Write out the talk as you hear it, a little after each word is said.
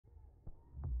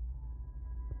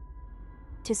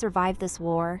To survive this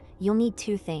war, you'll need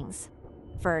two things.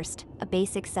 First, a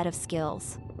basic set of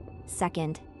skills.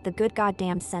 Second, the good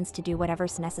goddamn sense to do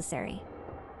whatever's necessary.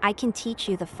 I can teach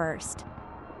you the first.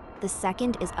 The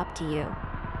second is up to you.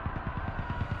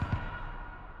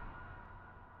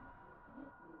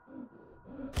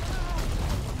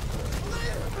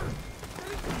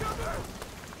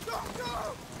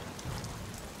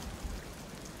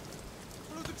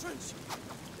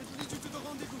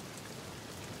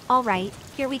 All right,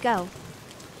 here we go.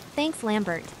 Thanks,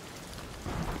 Lambert.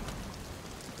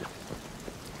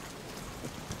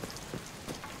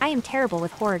 I am terrible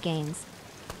with horror games.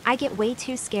 I get way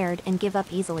too scared and give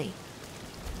up easily.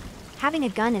 Having a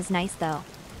gun is nice though.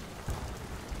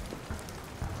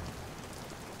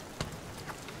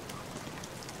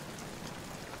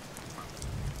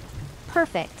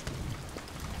 Perfect.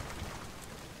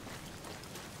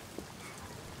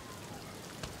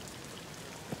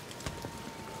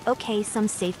 Okay, some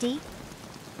safety?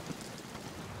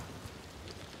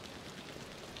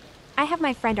 I have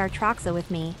my friend Artroxa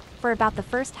with me for about the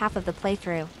first half of the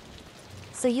playthrough,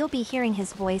 so you'll be hearing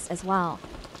his voice as well.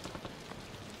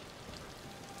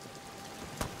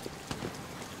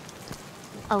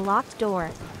 A locked door.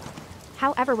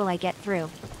 However will I get through?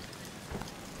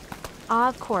 Ah,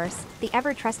 of course, the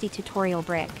ever-trusty tutorial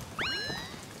brick.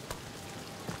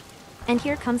 And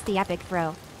here comes the epic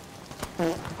throw.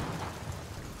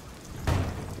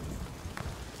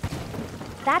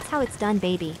 That's how it's done,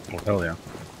 baby. Oh, hell yeah.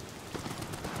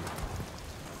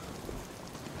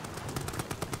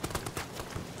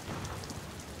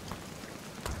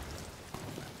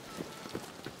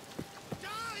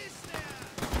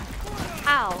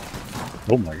 Ow.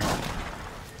 Oh my god.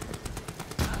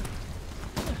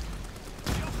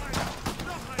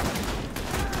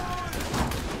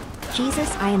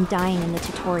 Jesus, I am dying in the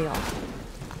tutorial.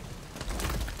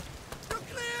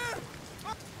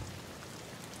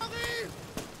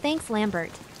 Thanks,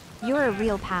 Lambert. You're a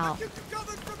real pal.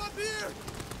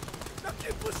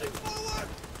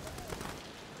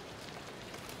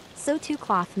 So too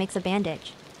cloth makes a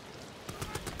bandage.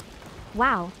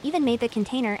 Wow, even made the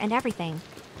container and everything.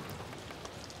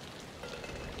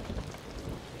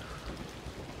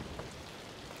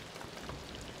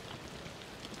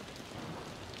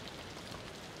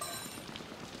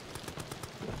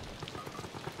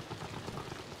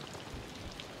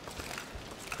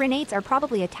 Grenades are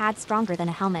probably a tad stronger than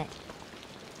a helmet.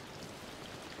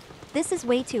 This is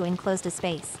way too enclosed a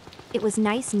space. It was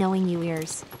nice knowing you,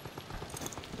 ears.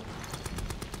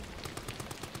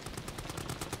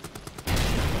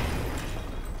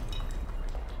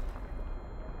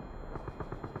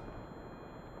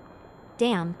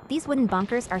 Damn, these wooden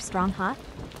bunkers are strong, huh?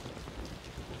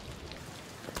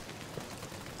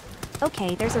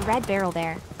 Okay, there's a red barrel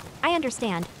there. I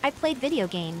understand, I played video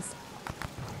games.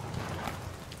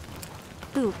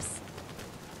 Oops.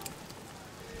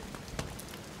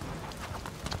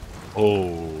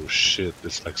 Oh shit,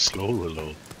 it's like slow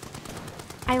reload.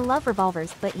 I love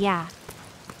revolvers, but yeah.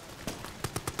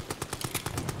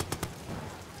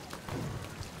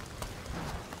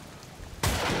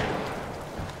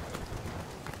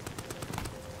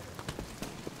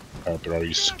 But are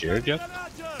you scared yet?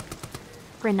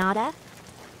 Granada?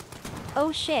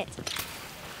 Oh shit.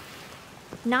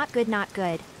 Not good, not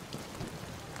good.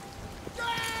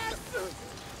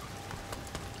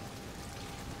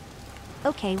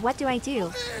 Okay, what do I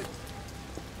do?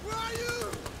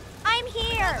 I'm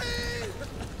here!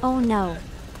 Oh no.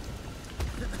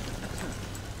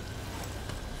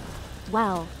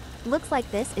 Well, looks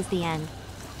like this is the end.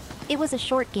 It was a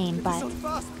short game, but...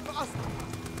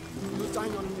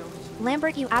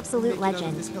 Lambert, you absolute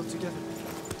legend.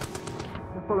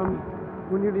 Follow me.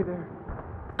 We're nearly there.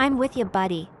 I'm with you,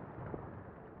 buddy.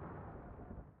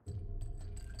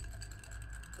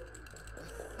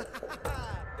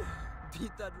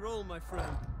 Beat that roll, my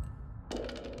friend. There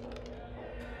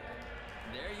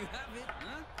you have it,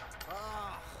 huh?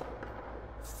 Ah,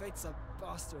 fate's a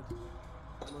bastard.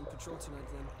 I'm on patrol tonight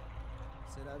then.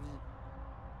 C'est la vie.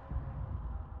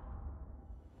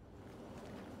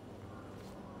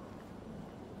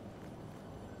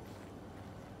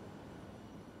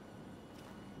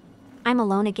 I'm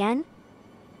alone again?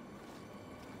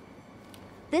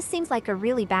 This seems like a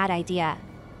really bad idea.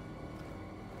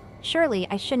 Surely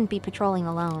I shouldn't be patrolling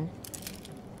alone.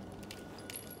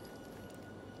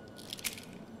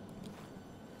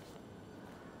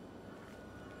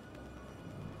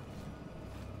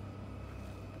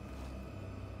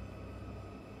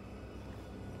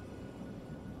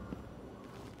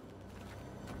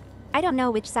 I don't know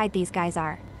which side these guys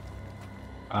are.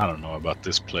 I don't know about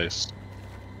this place.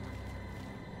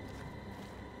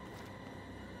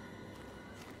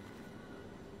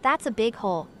 That's a big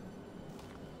hole.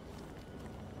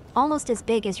 Almost as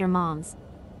big as your mom's.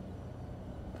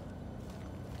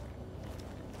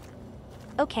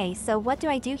 Okay, so what do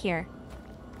I do here?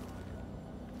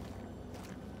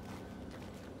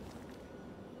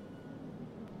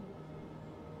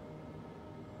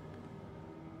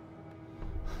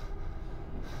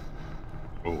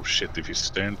 Oh shit, if you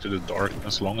stare into the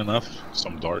darkness long enough,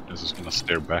 some darkness is gonna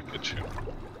stare back at you.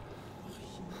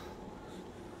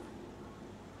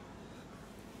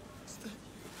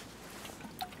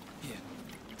 Here,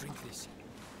 drink this.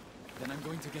 Then I'm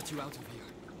going to get you out of here.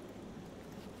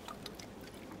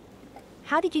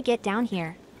 How did you get down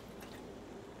here?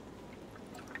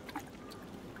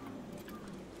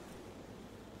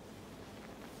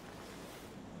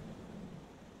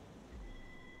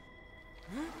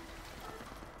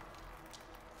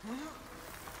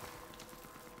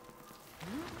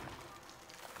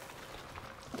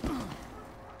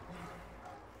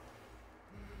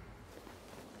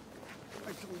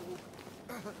 I can't walk.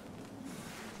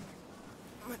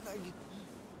 My leg.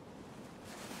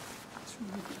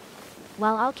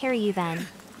 Well, I'll carry you then.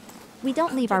 We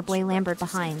don't leave our boy Lambert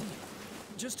behind.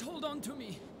 Just hold on to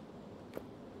me.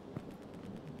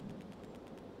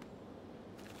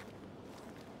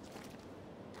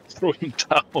 Throw him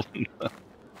down.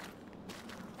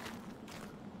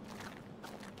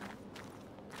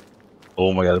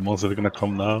 Oh my god, the monsters are gonna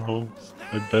come now.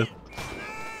 I bet.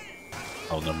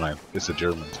 Oh, never mind. It's a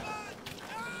German.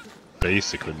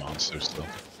 Basically monsters, though.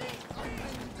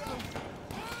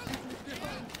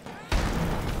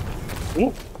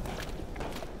 Ooh.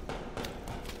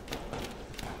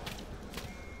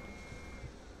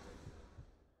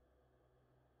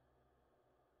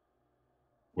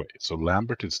 Wait, so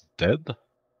Lambert is dead?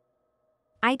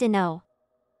 I dunno.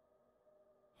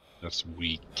 That's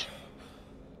weak.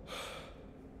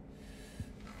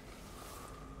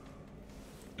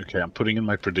 Okay, I'm putting in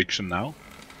my prediction now.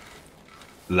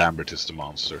 Lambert is the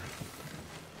monster.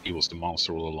 He was the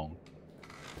monster all along.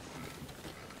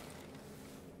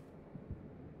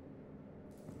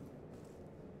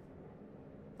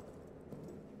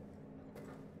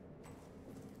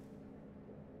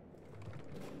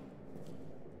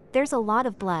 There's a lot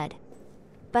of blood.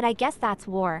 But I guess that's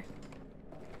war.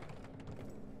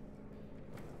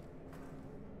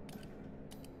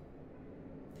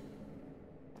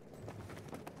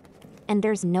 And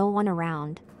there's no one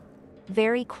around.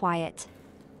 Very quiet.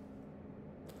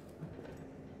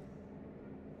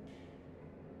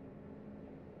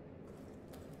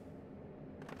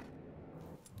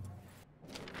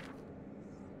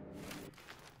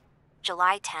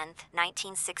 July 10th,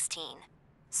 1916.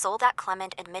 Soldat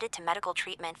Clement admitted to medical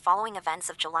treatment following events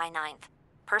of July 9th.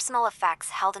 Personal effects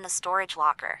held in a storage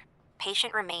locker.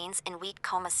 Patient remains in weak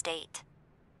coma state.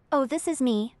 Oh, this is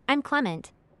me. I'm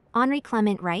Clement. Henri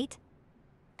Clement, right?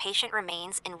 Patient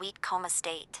remains in weak coma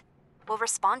state. Will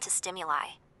respond to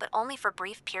stimuli, but only for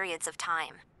brief periods of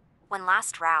time. When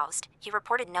last roused, he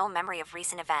reported no memory of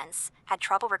recent events, had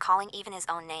trouble recalling even his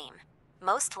own name.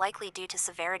 Most likely due to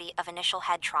severity of initial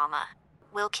head trauma.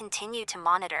 Will continue to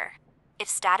monitor. If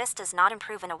status does not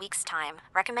improve in a week's time,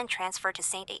 recommend transfer to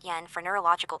St. Etienne for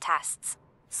neurological tests.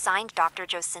 Signed, Dr.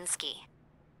 Josinski.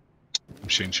 I'm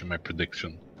changing my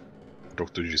prediction.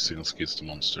 Dr. Jasinski is the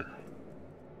monster.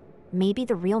 Maybe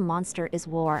the real monster is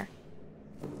war.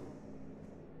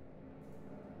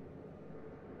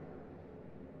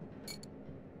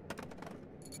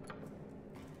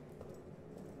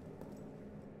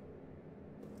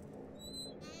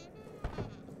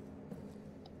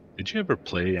 Did you ever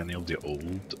play any of the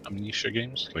old Amnesia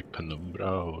games, like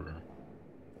Penumbra or...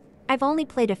 I've only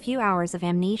played a few hours of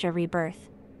Amnesia Rebirth.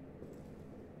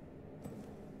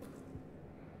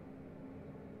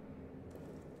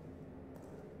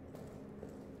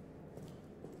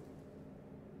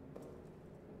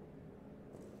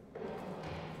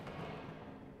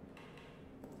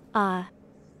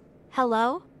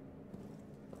 Hello?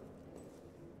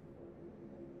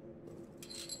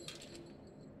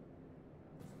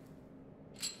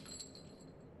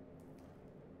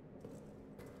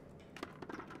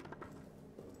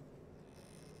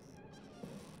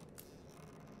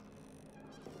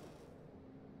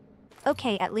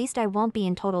 Okay, at least I won't be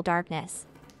in total darkness.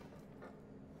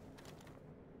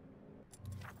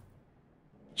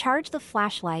 Charge the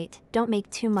flashlight, don't make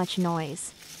too much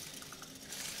noise.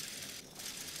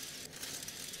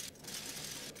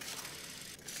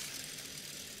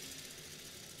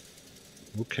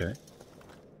 Okay.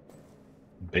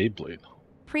 Beyblade.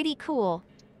 Pretty cool.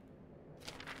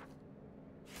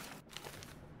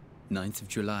 9th of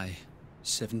July,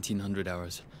 1700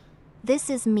 hours. This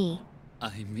is me.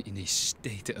 I'm in a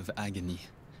state of agony.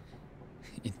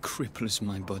 It cripples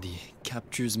my body,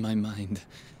 captures my mind,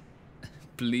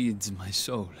 bleeds my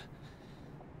soul.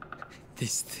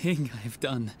 This thing I've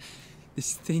done,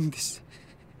 this thing...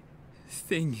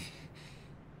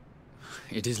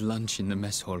 It is lunch in the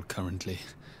mess hall currently.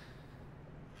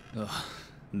 Ugh,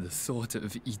 the thought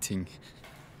of eating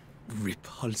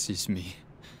repulses me.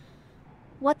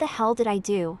 What the hell did I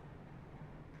do?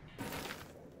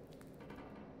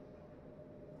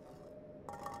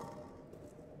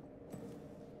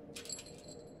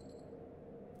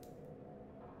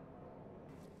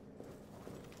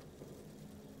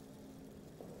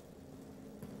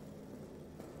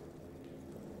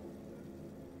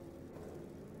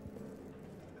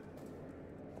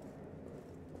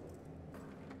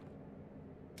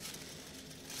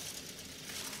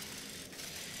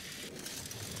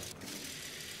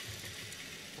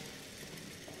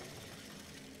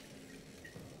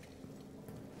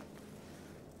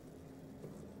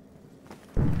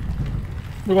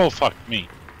 Oh, fuck me.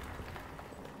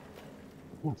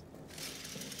 Ooh.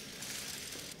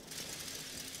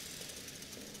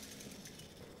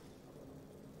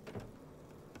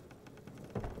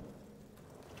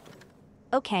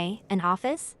 Okay, an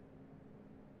office?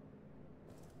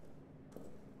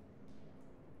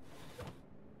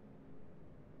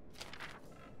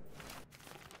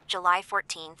 July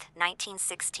 14th,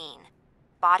 1916.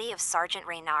 Body of Sergeant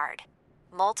Reynard.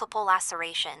 Multiple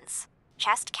lacerations.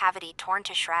 Chest cavity torn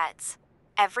to shreds.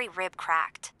 Every rib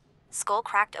cracked. Skull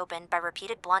cracked open by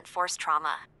repeated blunt force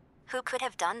trauma. Who could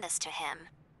have done this to him?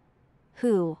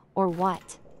 Who or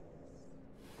what?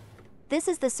 This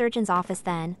is the surgeon's office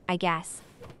then, I guess.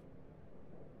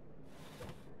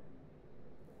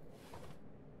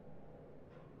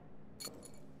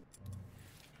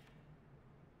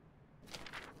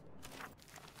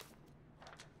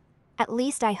 At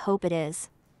least I hope it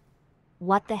is.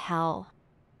 What the hell?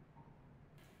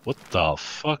 What the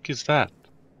fuck is that?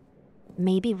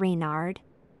 Maybe Reynard?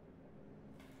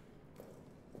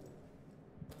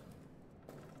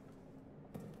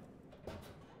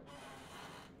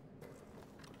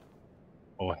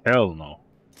 Oh, hell no.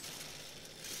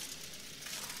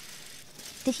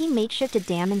 Did he makeshift a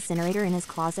damn incinerator in his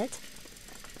closet?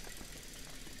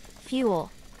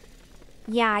 Fuel.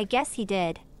 Yeah, I guess he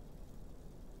did.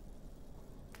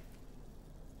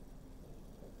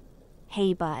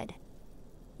 Hey, bud.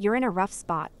 You're in a rough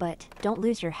spot, but don't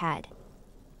lose your head.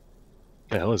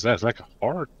 The hell is that? It's like a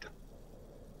heart.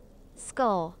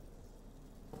 Skull.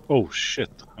 Oh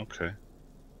shit. Okay.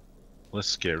 Less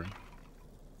scary.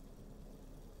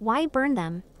 Why burn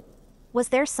them? Was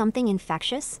there something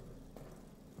infectious?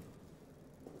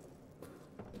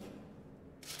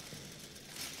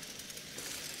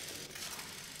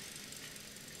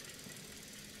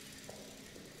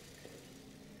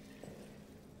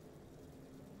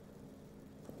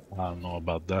 I don't know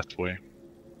about that way.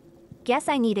 Guess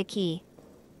I need a key.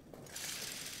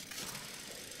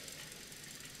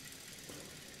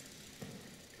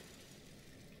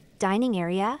 Dining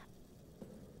area?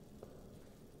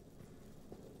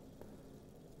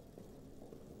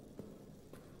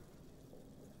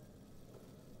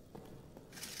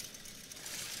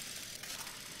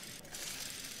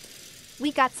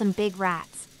 We got some big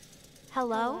rats.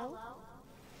 Hello?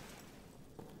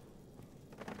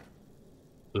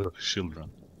 Ugh,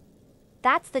 children.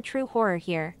 That's the true horror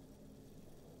here.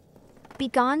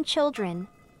 Begone, children.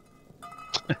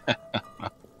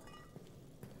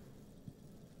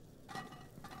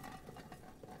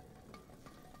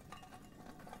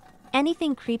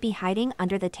 Anything creepy hiding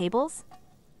under the tables?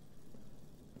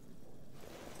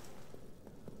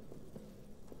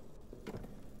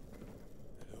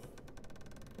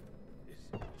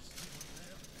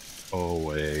 Oh,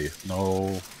 way.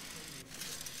 No.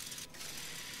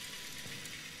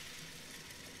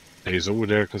 He's over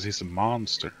there because he's a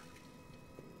monster.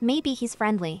 Maybe he's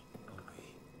friendly.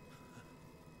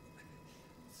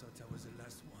 Thought that was the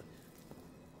last one.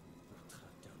 We're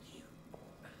trapped down here.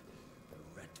 The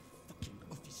red fucking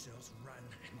officers ran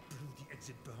and blew the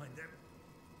exit behind them.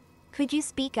 Could you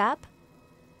speak up?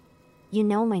 You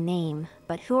know my name,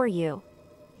 but who are you?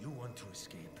 You want to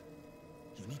escape.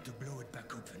 You need to blow it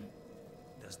back open.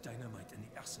 There's dynamite in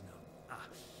the arsenal.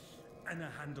 And a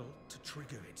handle to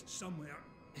trigger it somewhere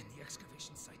in the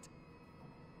excavation site.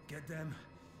 Get them,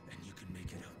 and you can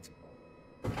make it out.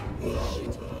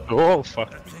 Shit. Oh,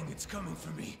 fuck. That thing, it's coming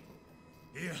for me.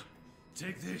 Here,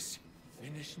 take this.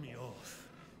 Finish me off,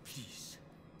 please.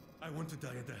 I want to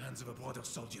die at the hands of a brother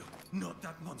soldier, not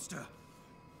that monster.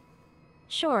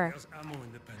 Sure. There's ammo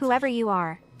in the pantry. Whoever you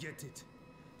are. Get it.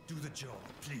 Do the job,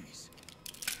 please.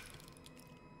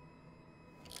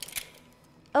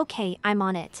 Okay, I'm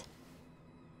on it.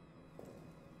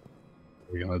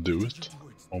 We're gonna do it.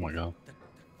 Oh my god.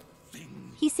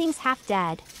 He seems half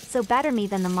dead, so better me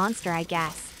than the monster, I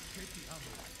guess.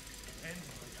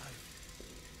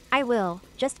 I will,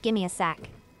 just gimme a sec.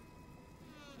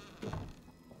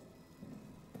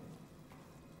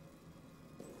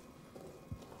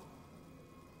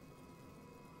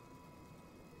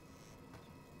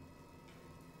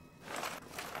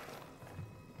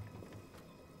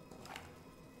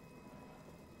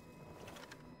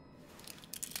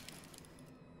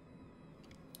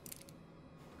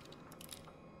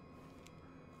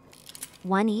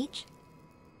 One each?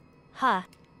 Huh.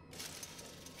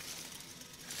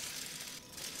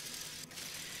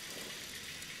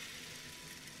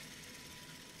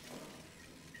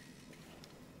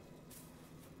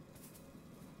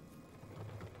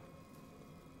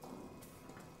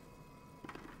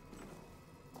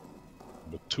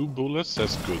 But 2 bullets,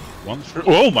 that's good. One for.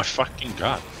 Oh my fucking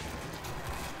god!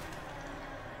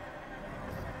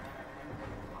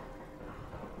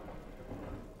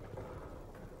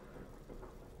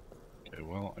 Okay,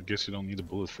 well, I guess you don't need a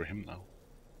bullet for him now.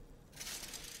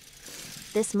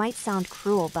 This might sound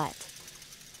cruel, but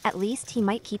at least he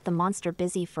might keep the monster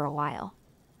busy for a while.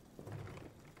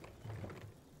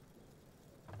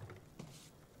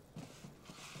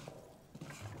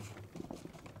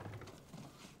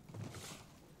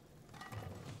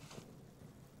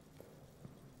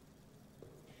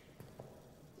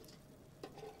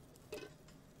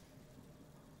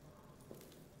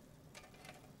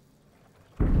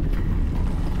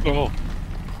 Oh!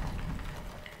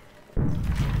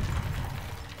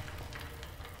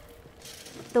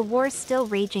 The war's still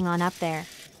raging on up there.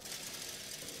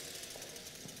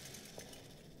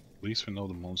 At least we know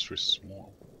the monster is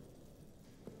small.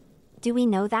 Do we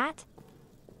know that?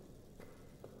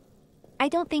 I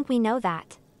don't think we know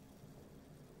that.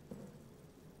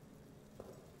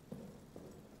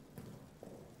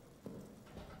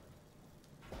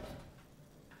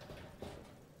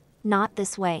 Not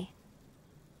this way.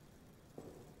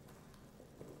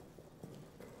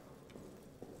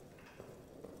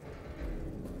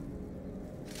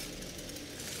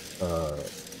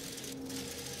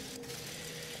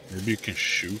 Maybe you can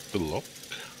shoot the lock?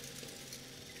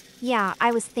 Yeah,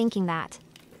 I was thinking that.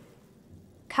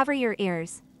 Cover your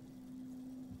ears.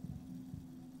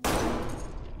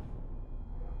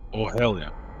 Oh hell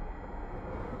yeah.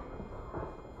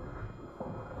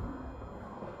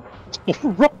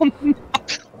 Run!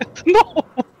 No!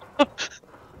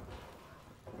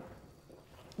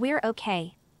 We're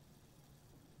okay.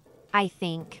 I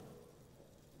think.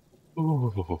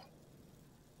 Ooh.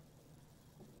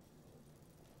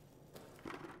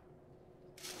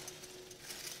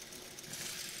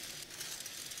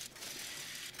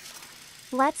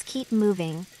 Let's keep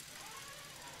moving.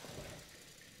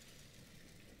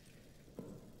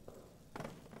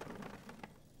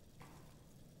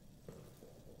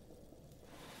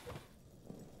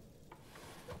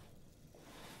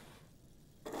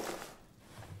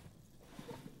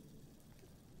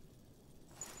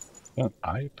 An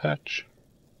eye patch?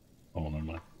 Oh, never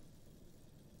mind.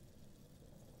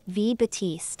 V.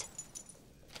 Batiste.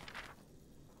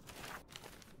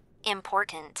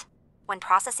 Important. When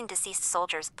processing deceased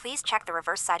soldiers, please check the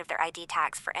reverse side of their ID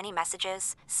tags for any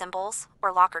messages, symbols,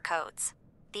 or locker codes.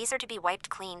 These are to be wiped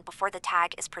clean before the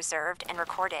tag is preserved and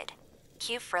recorded.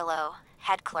 Q. Frillo,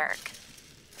 head clerk.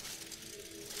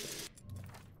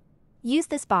 Use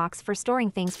this box for storing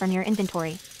things from your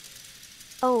inventory.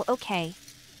 Oh, okay.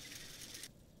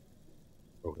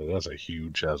 Okay, that's a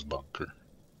huge ass bunker.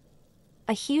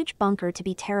 A huge bunker to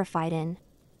be terrified in.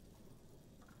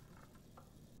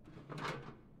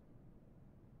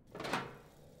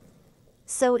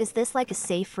 So is this like a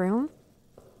safe room?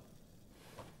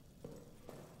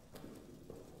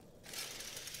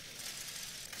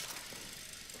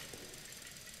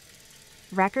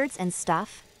 Records and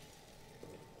stuff?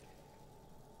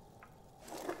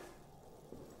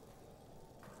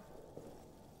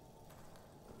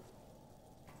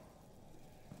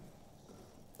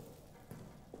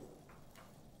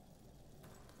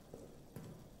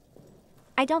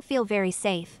 I don't feel very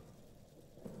safe.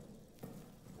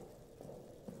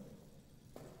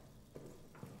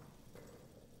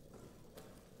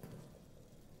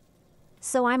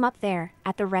 So I'm up there,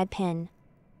 at the red pin.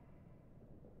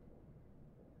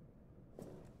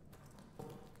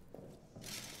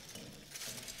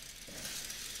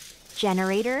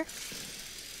 Generator?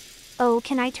 Oh,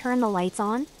 can I turn the lights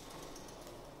on?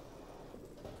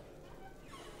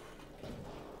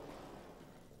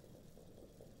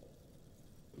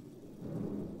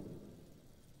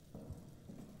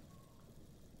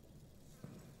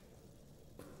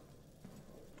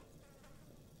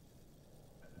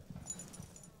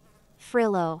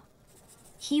 Frillo.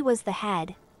 He was the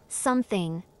head.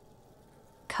 Something.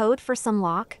 Code for some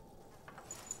lock?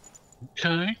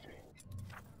 Okay.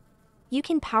 You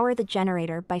can power the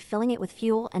generator by filling it with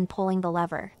fuel and pulling the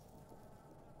lever.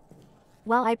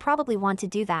 Well, I probably want to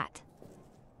do that.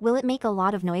 Will it make a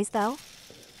lot of noise though?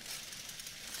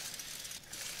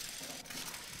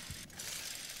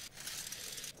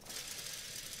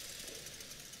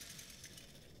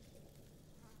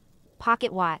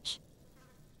 Pocket watch.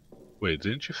 Wait,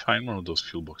 didn't you find one of those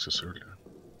fuel boxes earlier?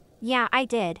 Yeah, I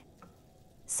did.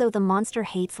 So the monster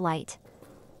hates light.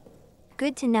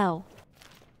 Good to know.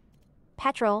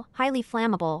 Petrol, highly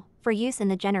flammable, for use in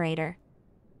the generator.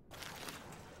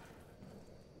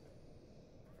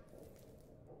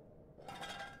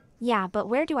 Yeah, but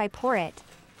where do I pour it?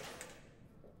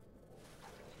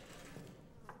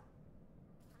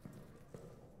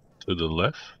 To the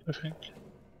left, I think.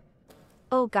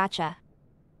 Oh, gotcha.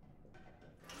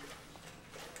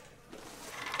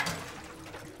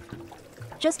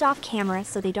 Just off camera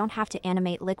so they don't have to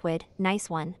animate liquid. Nice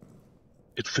one.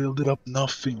 It filled it up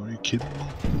nothing, are you kidding me?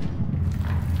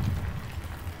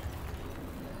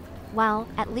 Well,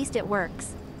 at least it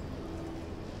works.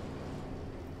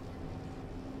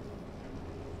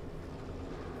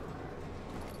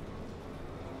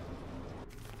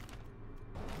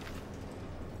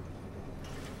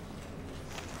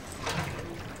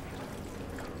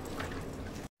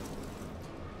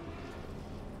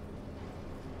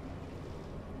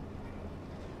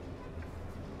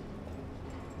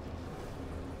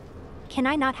 Can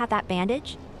I not have that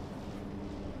bandage?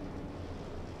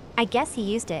 I guess he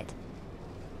used it.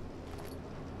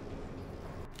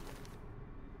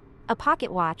 A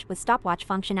pocket watch with stopwatch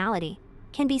functionality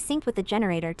can be synced with the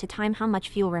generator to time how much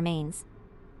fuel remains.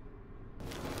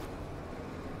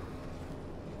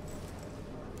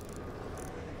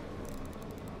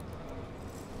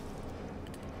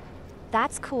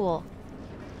 That's cool.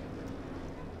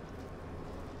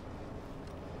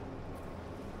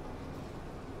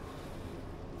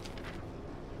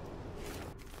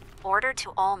 Order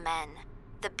to all men.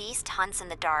 The beast hunts in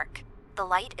the dark. The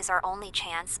light is our only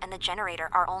chance and the generator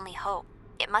our only hope.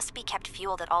 It must be kept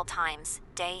fueled at all times,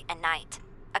 day and night.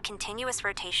 A continuous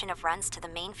rotation of runs to the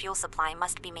main fuel supply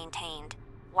must be maintained.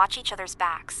 Watch each other's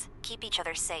backs. Keep each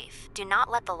other safe. Do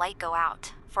not let the light go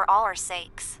out, for all our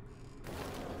sakes.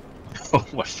 Oh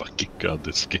my fucking god,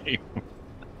 this game.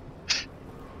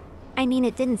 I mean,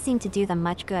 it didn't seem to do them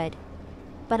much good.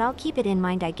 But I'll keep it in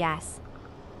mind, I guess.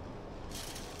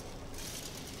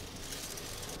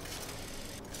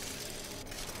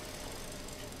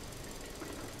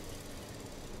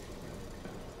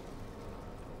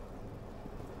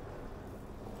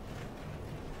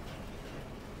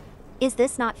 Is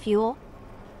this not fuel?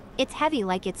 It's heavy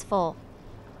like it's full.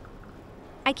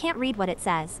 I can't read what it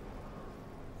says.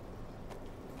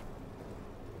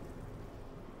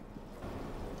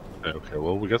 Okay,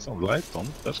 well, we got some light on.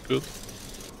 That's good.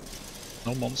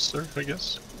 No monster, I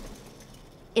guess.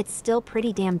 It's still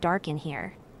pretty damn dark in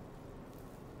here.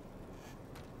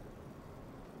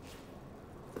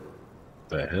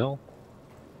 The hell?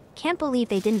 Can't believe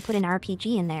they didn't put an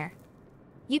RPG in there.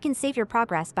 You can save your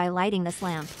progress by lighting this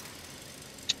lamp.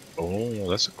 Oh,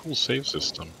 that's a cool save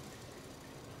system.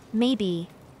 Maybe.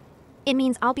 It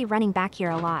means I'll be running back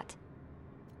here a lot.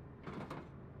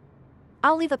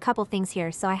 I'll leave a couple things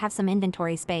here so I have some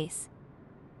inventory space.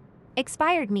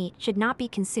 Expired meat should not be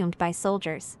consumed by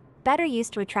soldiers. Better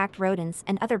used to attract rodents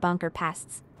and other bunker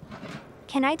pests.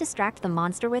 Can I distract the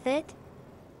monster with it?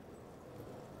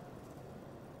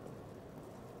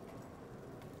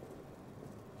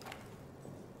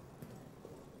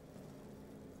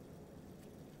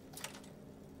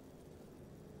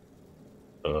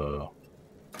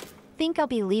 Think I'll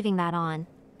be leaving that on.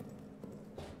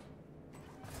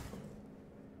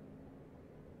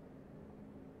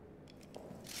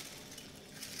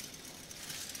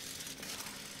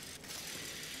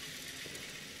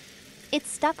 It's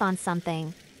stuck on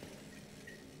something.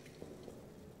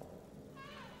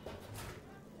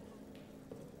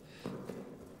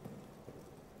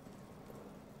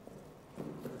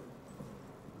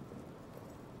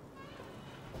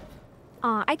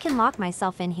 Aw, I can lock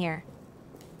myself in here.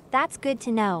 That's good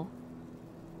to know.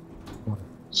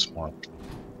 Smart.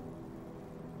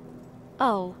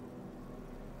 Oh.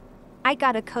 I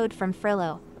got a code from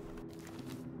Frillo.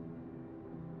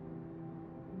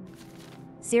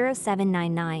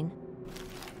 0799.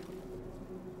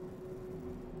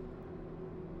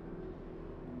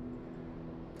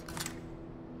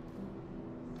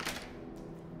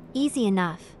 Easy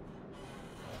enough.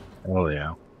 Oh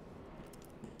yeah.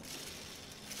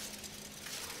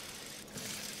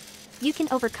 You can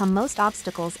overcome most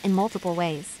obstacles in multiple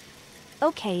ways.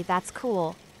 Okay, that's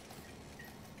cool.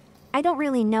 I don't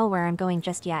really know where I'm going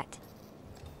just yet.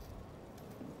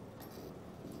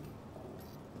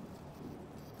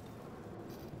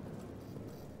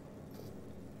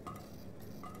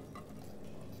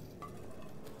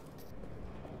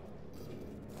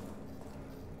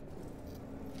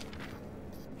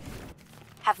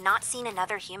 Have not seen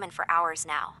another human for hours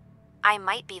now. I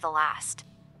might be the last.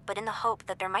 But in the hope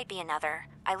that there might be another,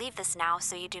 I leave this now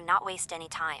so you do not waste any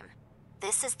time.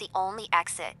 This is the only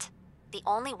exit. The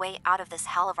only way out of this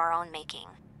hell of our own making.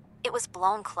 It was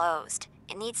blown closed.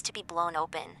 It needs to be blown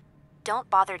open. Don't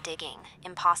bother digging.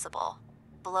 Impossible.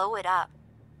 Blow it up.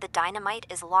 The dynamite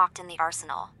is locked in the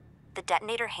arsenal. The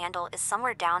detonator handle is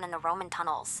somewhere down in the Roman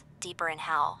tunnels, deeper in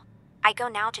hell. I go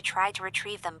now to try to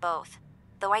retrieve them both.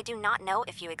 Though I do not know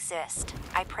if you exist,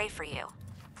 I pray for you.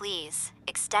 Please,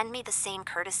 extend me the same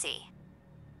courtesy.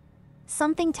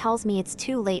 Something tells me it's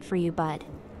too late for you, bud.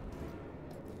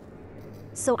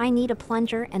 So I need a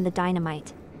plunger and the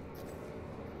dynamite.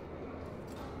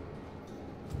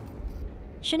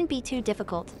 Shouldn't be too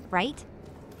difficult, right?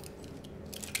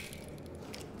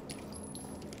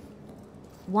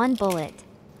 1 bullet.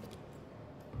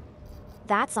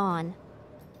 That's on.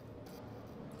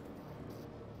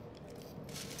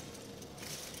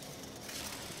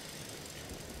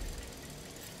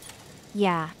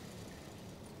 Yeah.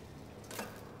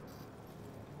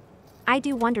 I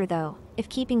do wonder though, if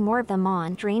keeping more of them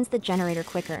on drains the generator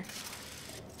quicker.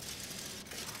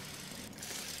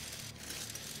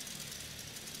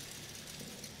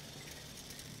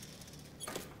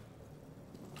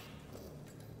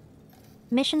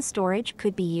 Mission storage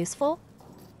could be useful.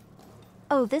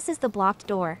 Oh, this is the blocked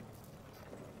door.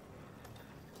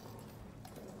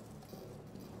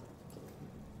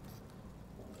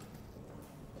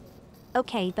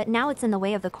 Okay, but now it's in the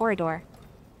way of the corridor.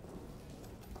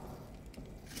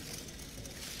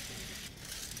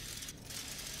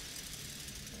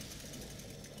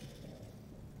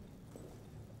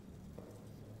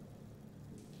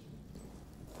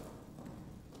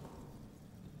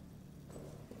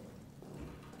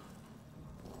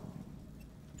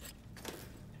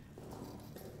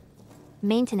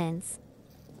 Maintenance.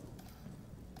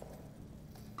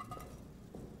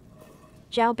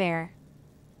 Jowbear.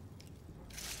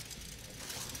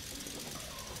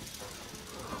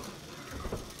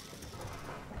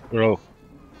 Bro.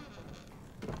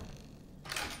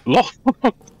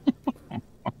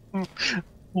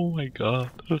 Oh my god.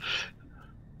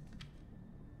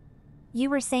 You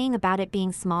were saying about it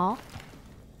being small?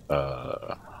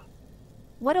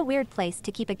 What a weird place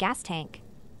to keep a gas tank.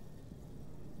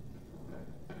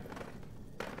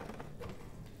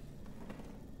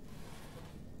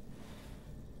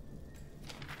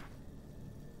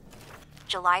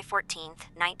 July 14th,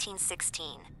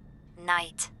 1916.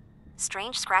 Night.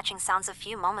 Strange scratching sounds a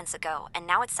few moments ago, and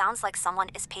now it sounds like someone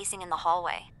is pacing in the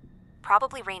hallway.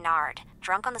 Probably Reynard,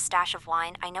 drunk on the stash of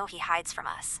wine I know he hides from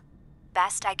us.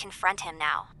 Best I confront him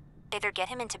now. Either get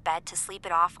him into bed to sleep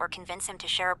it off or convince him to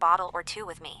share a bottle or two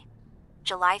with me.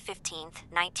 July 15th,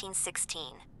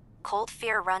 1916. Cold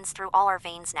fear runs through all our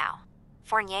veins now.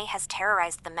 Fournier has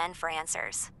terrorized the men for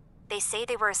answers. They say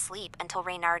they were asleep until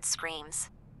Reynard screams.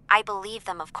 I believe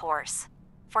them, of course.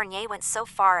 Fournier went so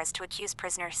far as to accuse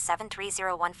prisoner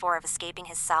 73014 of escaping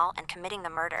his cell and committing the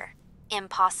murder.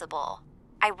 Impossible.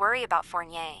 I worry about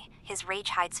Fournier. His rage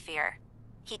hides fear.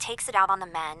 He takes it out on the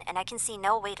men, and I can see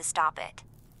no way to stop it.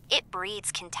 It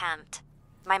breeds contempt.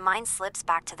 My mind slips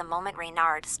back to the moment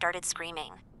Reynard started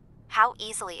screaming. How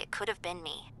easily it could have been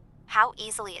me. How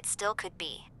easily it still could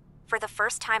be. For the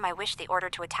first time I wish the order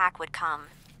to attack would come.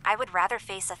 I would rather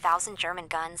face 1,000 German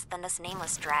guns than this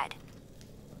nameless dread.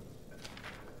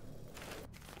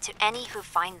 To any who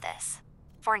find this,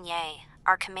 Fournier,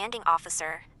 our commanding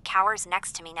officer, cowers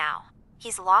next to me now.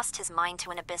 He's lost his mind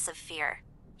to an abyss of fear.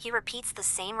 He repeats the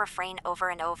same refrain over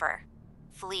and over.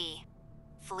 Flee.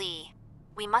 Flee.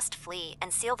 We must flee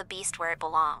and seal the beast where it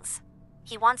belongs.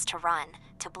 He wants to run,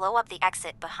 to blow up the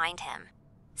exit behind him.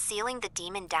 Sealing the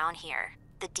demon down here,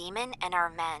 the demon and our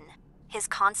men. His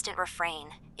constant refrain,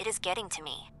 it is getting to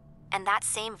me. And that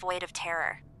same void of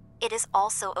terror, it is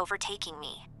also overtaking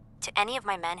me. To any of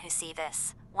my men who see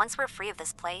this, once we're free of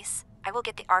this place, I will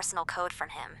get the arsenal code from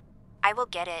him. I will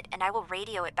get it and I will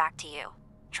radio it back to you.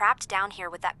 Trapped down here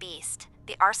with that beast,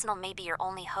 the arsenal may be your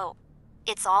only hope.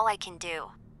 It's all I can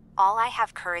do. All I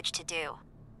have courage to do.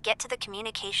 Get to the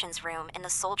communications room in the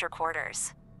soldier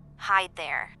quarters. Hide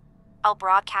there. I'll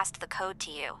broadcast the code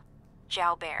to you.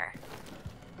 Jowbear.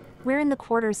 We're in the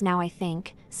quarters now, I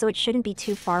think, so it shouldn't be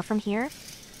too far from here.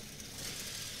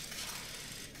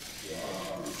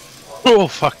 Oh,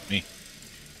 fuck me.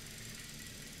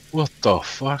 What the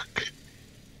fuck?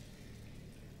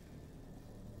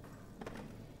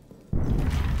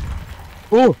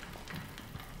 Oh!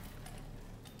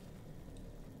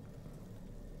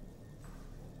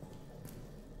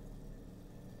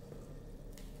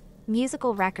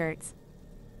 Musical records.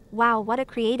 Wow, what a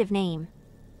creative name.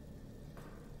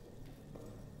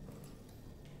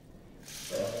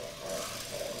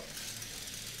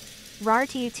 Rar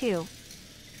to you too.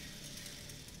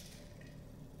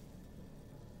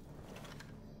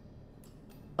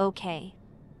 Okay.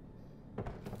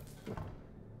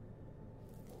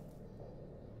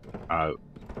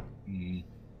 Mm,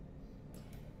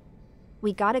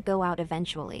 We gotta go out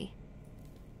eventually.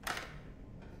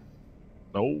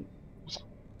 no.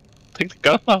 Take the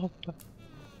gun out.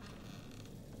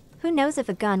 Who knows if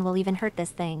a gun will even hurt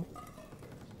this thing?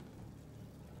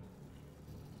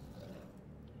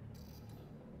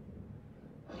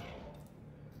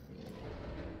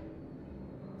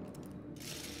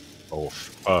 Oh,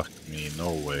 fuck me,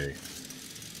 no way.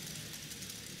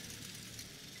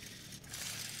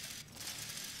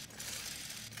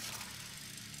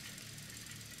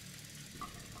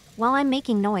 While I'm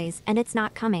making noise and it's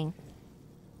not coming.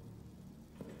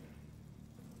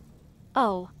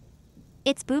 Oh.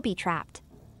 It's booby-trapped.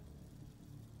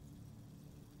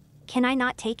 Can I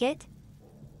not take it?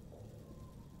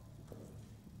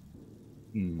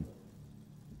 Hmm.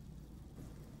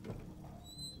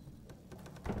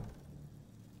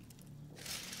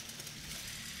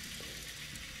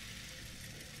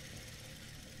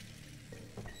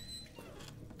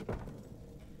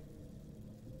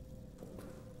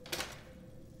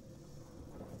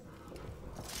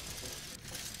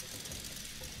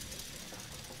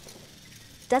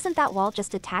 Doesn't that wall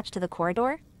just attach to the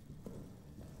corridor?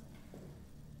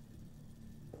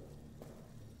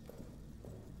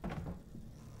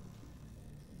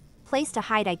 Place to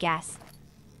hide, I guess.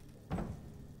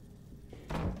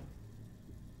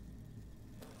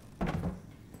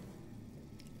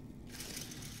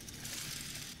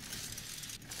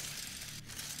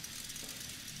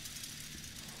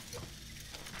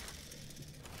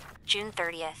 June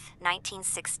 30th,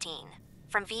 1916.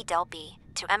 From V. Delpy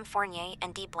to M. Fournier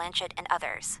and D. Blanchett and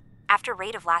others. After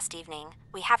raid of last evening,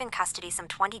 we have in custody some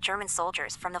 20 German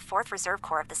soldiers from the 4th Reserve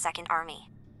Corps of the 2nd Army.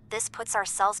 This puts our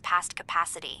cells past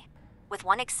capacity. With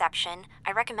one exception,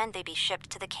 I recommend they be shipped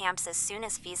to the camps as soon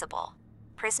as feasible.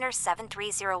 Prisoner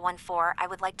 73014 I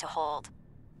would like to hold.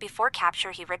 Before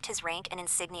capture, he ripped his rank and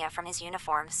insignia from his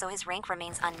uniform, so his rank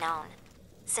remains unknown.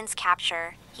 Since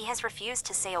capture, he has refused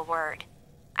to say a word.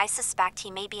 I suspect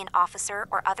he may be an officer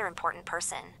or other important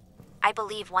person. I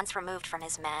believe once removed from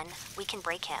his men, we can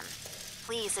break him.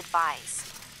 Please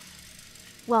advise.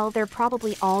 Well, they're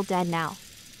probably all dead now.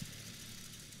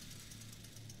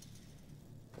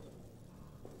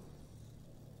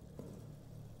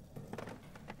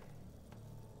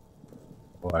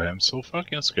 Oh, I am so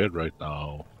fucking scared right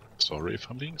now. Sorry if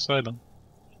I'm being silent.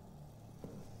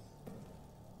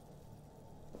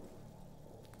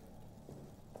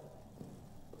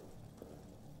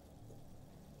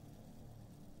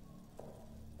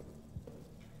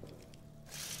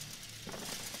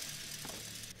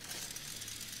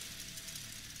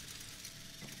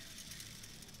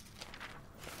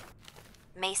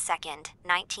 May 2nd,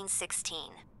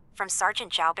 1916. From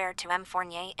Sergeant Joubert to M.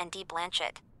 Fournier and D.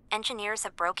 Blanchett, engineers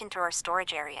have broken through our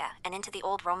storage area and into the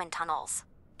old Roman tunnels.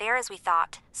 They are, as we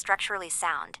thought, structurally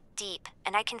sound, deep,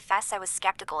 and I confess I was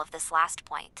skeptical of this last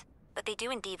point. But they do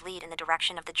indeed lead in the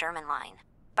direction of the German line.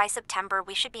 By September,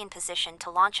 we should be in position to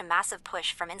launch a massive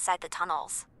push from inside the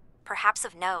tunnels. Perhaps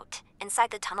of note, inside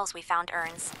the tunnels we found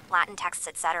urns, Latin texts,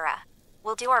 etc.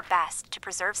 We'll do our best to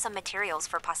preserve some materials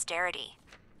for posterity.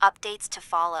 Updates to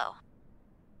follow.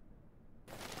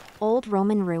 Old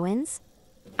Roman ruins?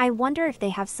 I wonder if they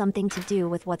have something to do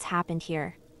with what's happened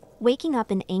here. Waking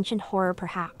up in ancient horror,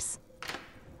 perhaps.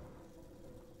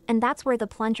 And that's where the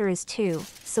plunger is too,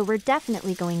 so we're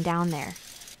definitely going down there.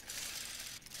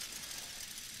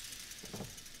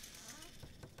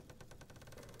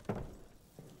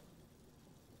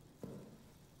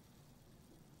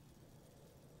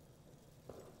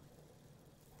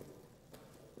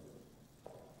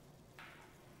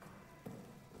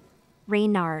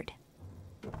 Reynard.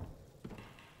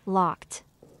 Locked.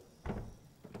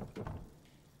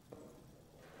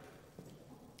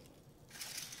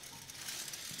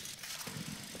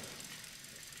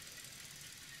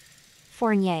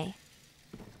 Fournier.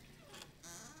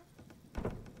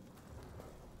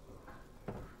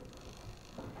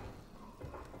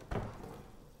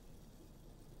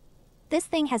 This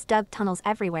thing has dug tunnels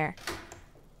everywhere.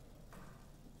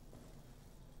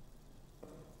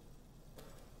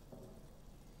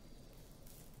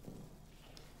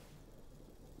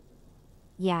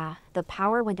 Yeah, the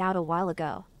power went out a while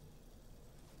ago.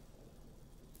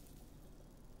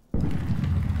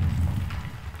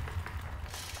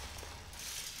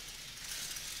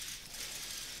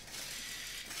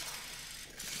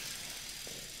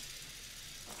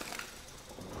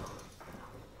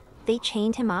 They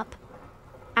chained him up?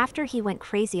 After he went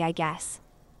crazy, I guess.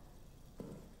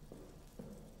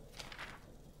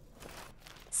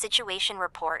 Situation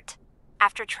report.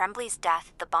 After Tremblay's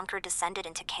death, the bunker descended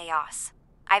into chaos.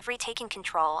 I've retaken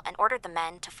control and ordered the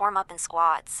men to form up in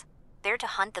squads. They're to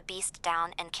hunt the beast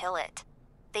down and kill it.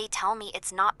 They tell me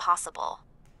it's not possible.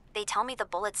 They tell me the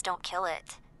bullets don't kill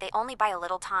it. They only buy a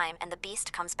little time and the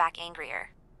beast comes back angrier.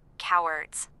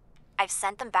 Cowards. I've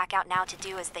sent them back out now to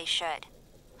do as they should.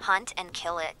 Hunt and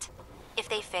kill it. If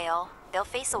they fail, they'll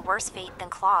face a worse fate than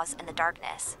claws in the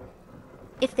darkness.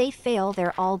 If they fail,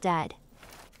 they're all dead.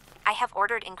 I have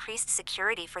ordered increased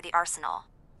security for the arsenal.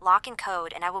 Lock and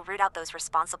code, and I will root out those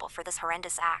responsible for this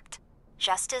horrendous act.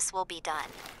 Justice will be done.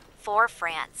 For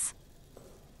France.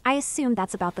 I assume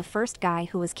that's about the first guy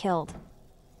who was killed.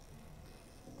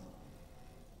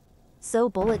 So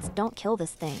bullets don't kill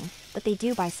this thing, but they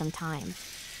do buy some time.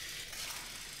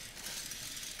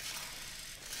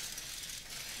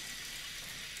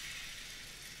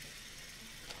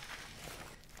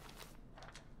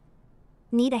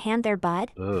 Need a hand there,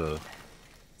 bud?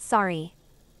 Sorry.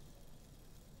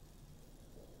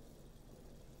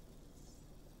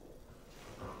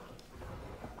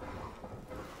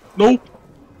 Nope.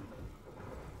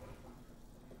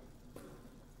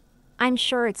 I'm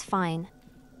sure it's fine.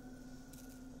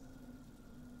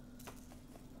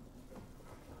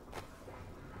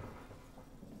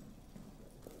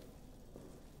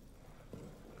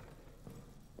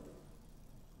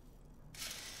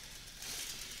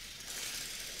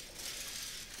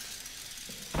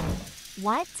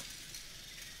 What?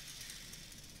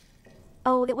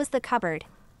 Oh, it was the cupboard.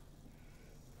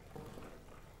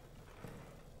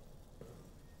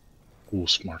 Oh,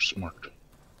 smart, smart.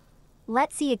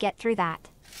 Let's see you get through that.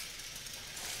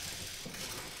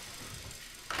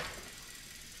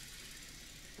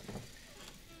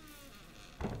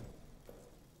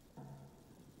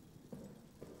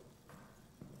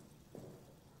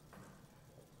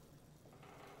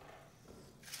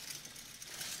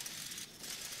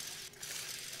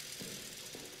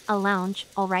 A lounge,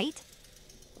 all right?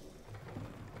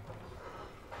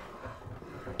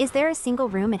 Is there a single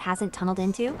room it hasn't tunneled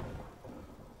into?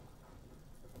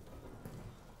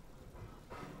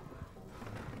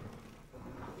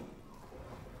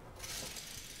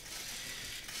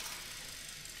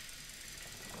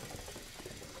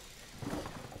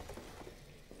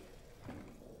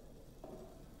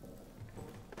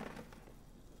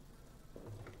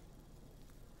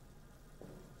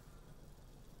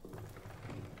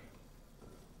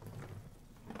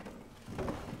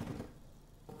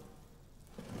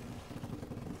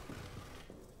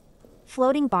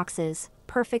 Floating boxes,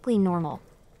 perfectly normal.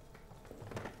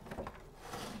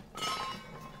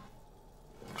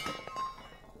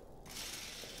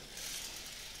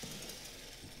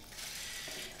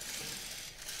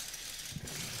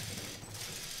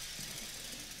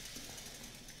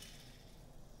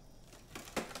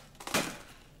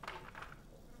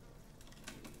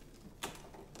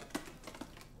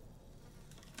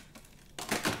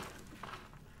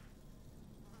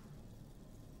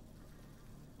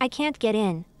 I can't get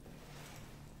in.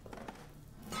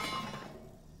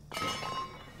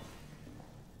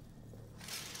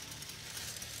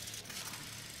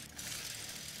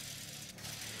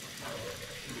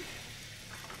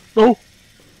 No.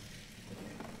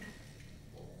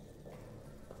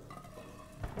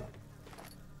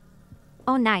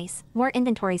 Oh nice, more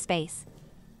inventory space.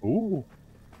 Ooh,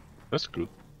 that's good.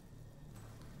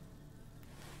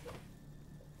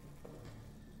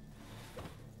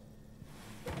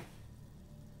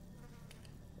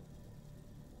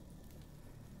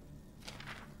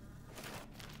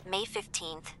 May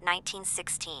 15th,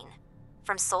 1916.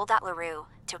 From Soldat Leroux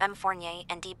to M. Fournier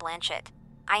and D. Blanchett,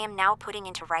 I am now putting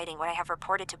into writing what I have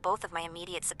reported to both of my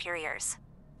immediate superiors.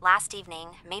 Last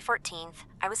evening, May 14th,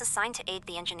 I was assigned to aid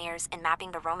the engineers in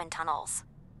mapping the Roman tunnels.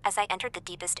 As I entered the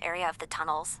deepest area of the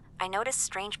tunnels, I noticed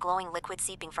strange glowing liquid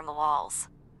seeping from the walls.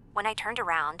 When I turned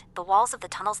around, the walls of the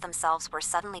tunnels themselves were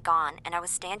suddenly gone and I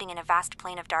was standing in a vast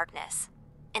plain of darkness.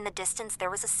 In the distance there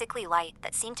was a sickly light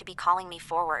that seemed to be calling me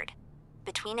forward.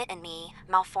 Between it and me,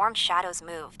 malformed shadows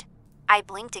moved. I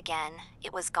blinked again,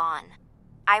 it was gone.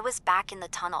 I was back in the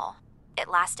tunnel. It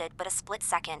lasted but a split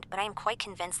second, but I am quite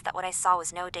convinced that what I saw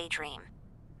was no daydream.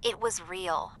 It was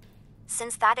real.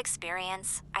 Since that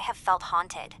experience, I have felt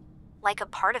haunted. Like a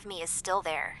part of me is still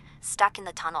there, stuck in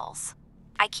the tunnels.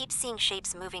 I keep seeing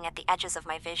shapes moving at the edges of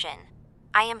my vision.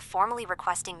 I am formally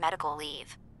requesting medical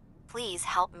leave. Please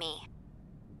help me.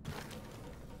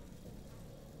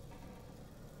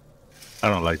 I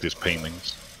don't like these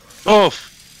paintings. Oh!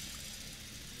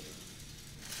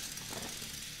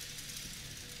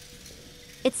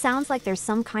 It sounds like there's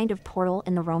some kind of portal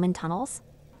in the Roman tunnels.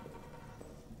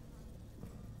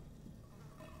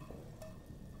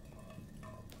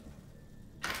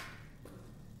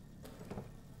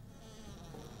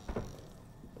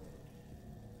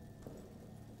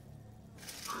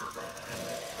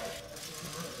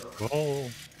 Oh.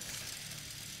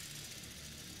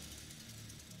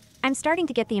 I'm starting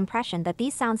to get the impression that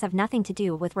these sounds have nothing to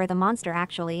do with where the monster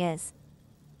actually is.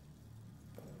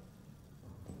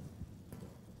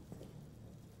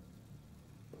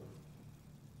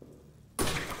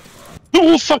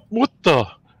 Oh fuck, what the?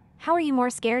 How are you more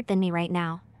scared than me right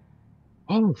now?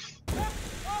 Oh.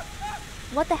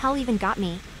 What the hell even got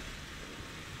me?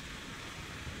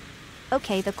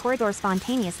 Okay, the corridor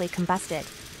spontaneously combusted.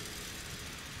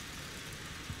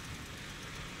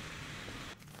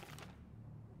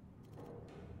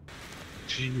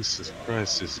 Jesus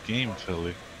Christ, this game,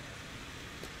 Philly.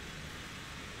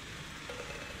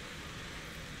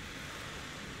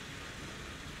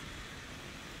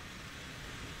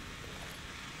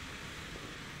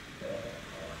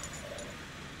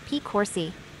 Peak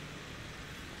Horsey.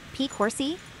 Peak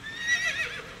Horsey?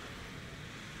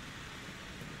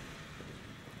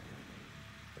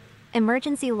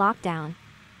 Emergency lockdown.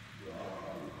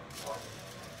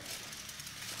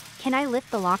 Can I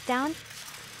lift the lockdown?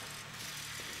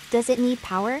 Does it need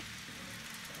power?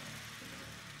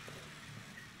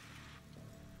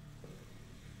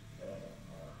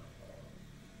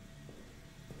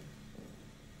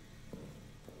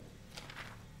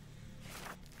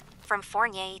 From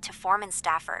Fournier to Foreman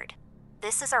Stafford.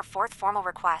 This is our 4th formal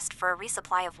request for a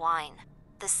resupply of wine.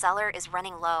 The cellar is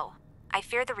running low. I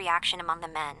fear the reaction among the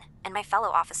men, and my fellow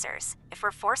officers, if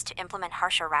we're forced to implement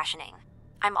harsher rationing.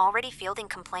 I'm already fielding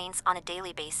complaints on a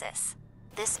daily basis.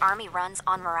 This army runs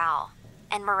on morale,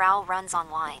 and morale runs on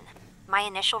wine. My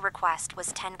initial request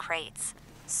was 10 crates.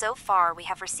 So far, we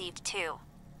have received 2.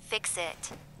 Fix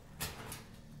it.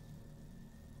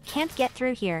 Can't get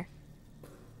through here.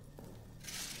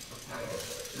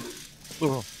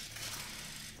 Oh.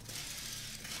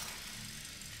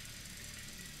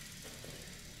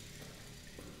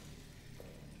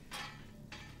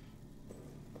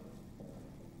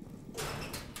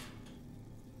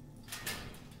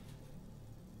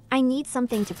 I need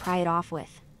something to pry it off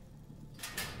with.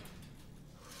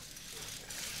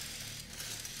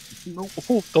 No,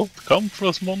 don't come for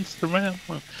us, monster man.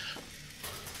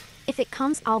 If it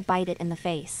comes, I'll bite it in the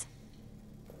face.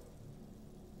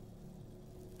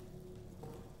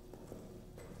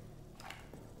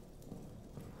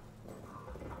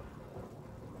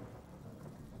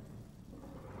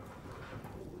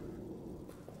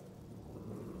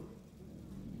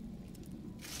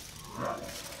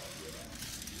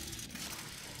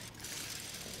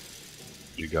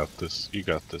 You got this. You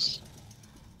got this.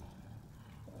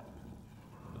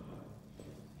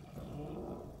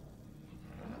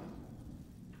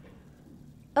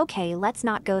 Okay, let's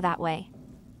not go that way.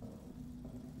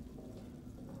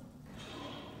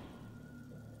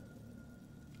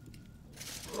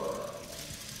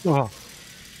 Oh.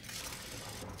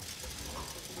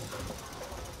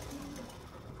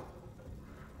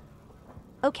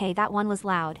 Okay, that one was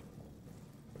loud.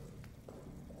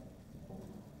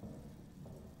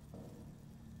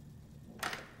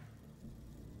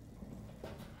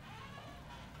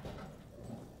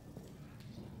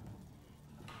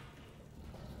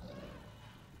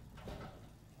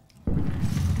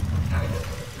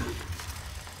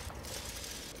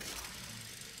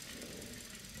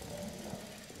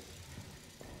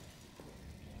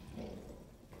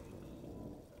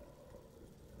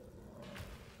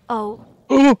 Oh.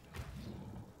 Oh.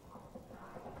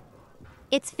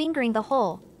 It's fingering the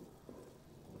hole.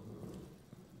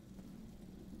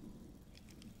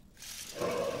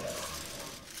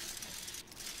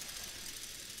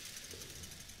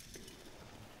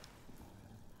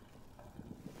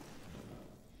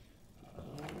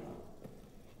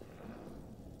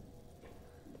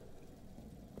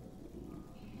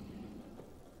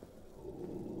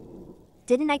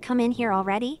 Didn't I come in here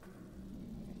already?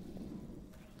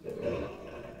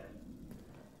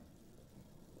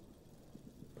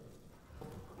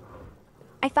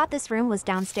 I thought this room was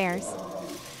downstairs.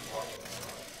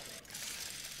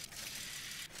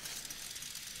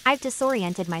 I've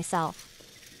disoriented myself.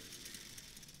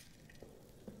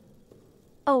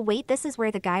 Oh wait, this is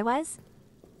where the guy was?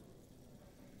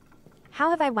 How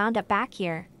have I wound up back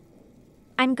here?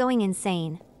 I'm going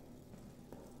insane.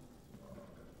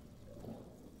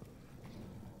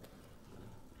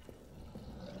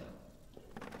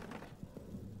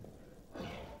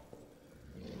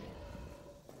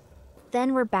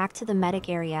 Then we're back to the medic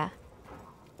area.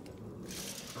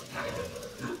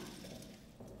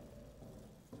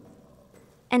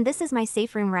 And this is my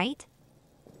safe room, right?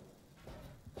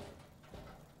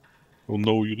 Oh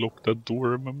no, you locked that door,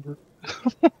 remember?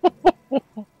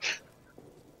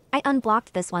 I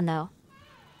unblocked this one though.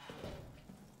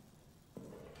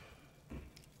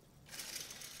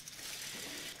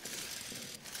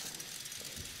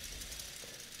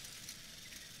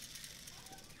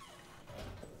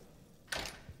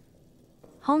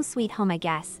 Home sweet home, I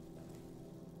guess.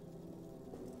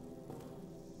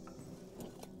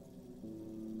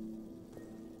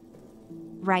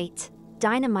 Right.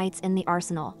 Dynamite's in the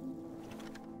arsenal.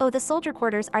 Oh, the soldier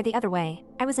quarters are the other way.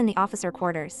 I was in the officer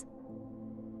quarters.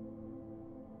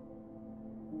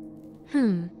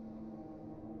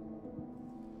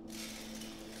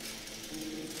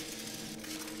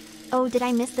 Oh, did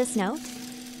I miss this note?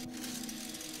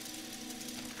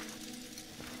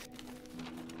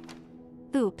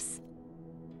 Oops.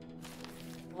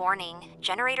 Warning,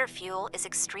 generator fuel is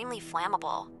extremely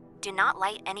flammable. Do not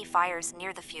light any fires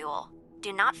near the fuel.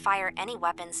 Do not fire any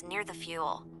weapons near the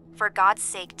fuel. For God's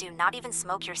sake, do not even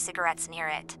smoke your cigarettes near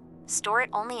it. Store it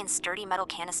only in sturdy metal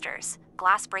canisters.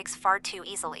 Glass breaks far too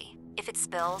easily. If it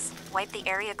spills, wipe the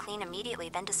area clean immediately,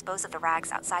 then dispose of the rags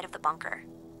outside of the bunker.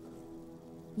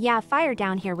 Yeah, fire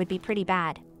down here would be pretty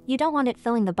bad. You don't want it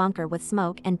filling the bunker with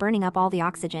smoke and burning up all the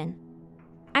oxygen.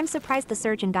 I'm surprised the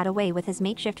surgeon got away with his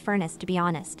makeshift furnace, to be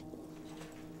honest.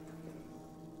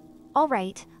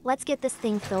 Alright, let's get this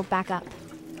thing filled back up.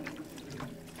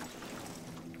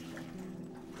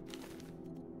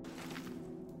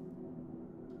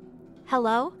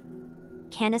 Hello?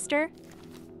 Canister?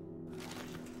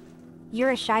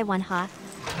 You're a shy one, huh?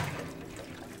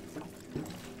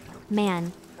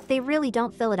 Man, they really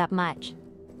don't fill it up much.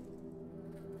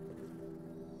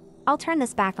 I'll turn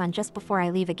this back on just before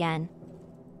I leave again.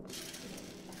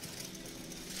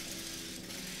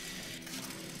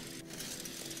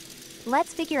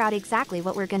 Let's figure out exactly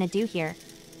what we're gonna do here.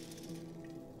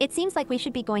 It seems like we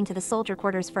should be going to the soldier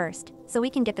quarters first, so we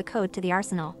can get the code to the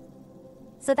arsenal.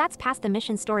 So that's past the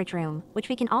mission storage room, which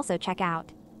we can also check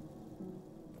out.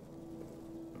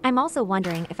 I'm also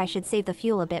wondering if I should save the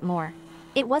fuel a bit more.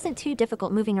 It wasn't too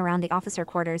difficult moving around the officer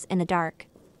quarters in the dark.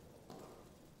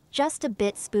 Just a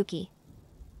bit spooky.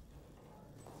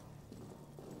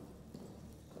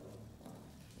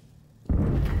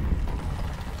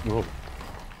 Whoa.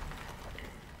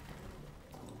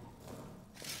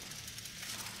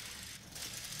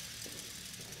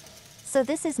 So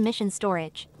this is mission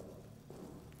storage.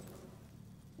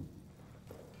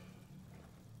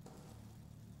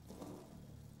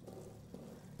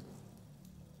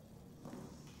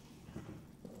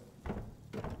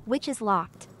 Which is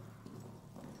locked.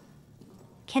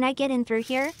 Can I get in through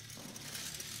here?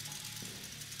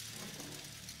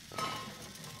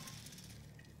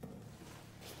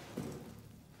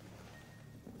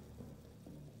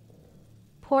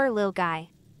 Poor little guy.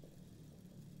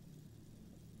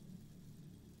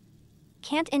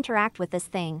 Can't interact with this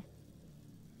thing.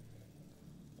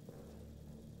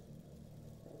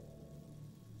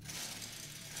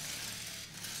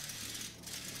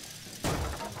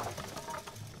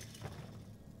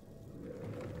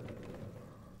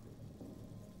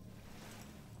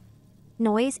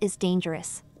 Noise is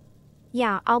dangerous.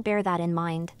 Yeah, I'll bear that in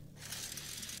mind.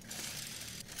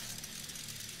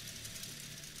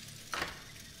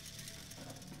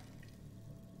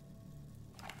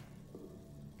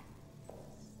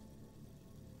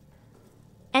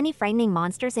 Any frightening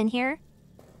monsters in here?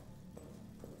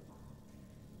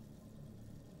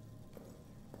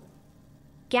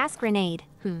 Gas grenade,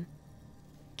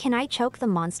 Can I choke the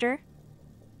monster?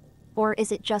 Or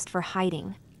is it just for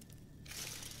hiding?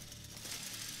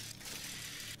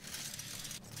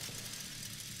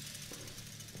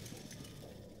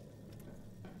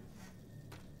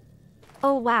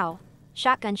 Oh wow,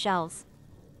 shotgun shells.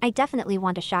 I definitely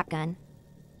want a shotgun.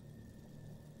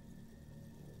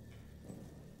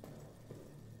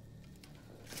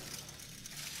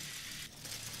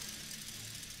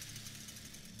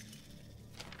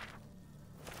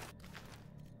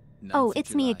 Oh,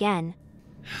 it's me again.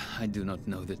 I do not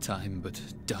know the time, but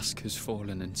dusk has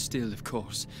fallen and still, of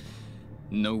course,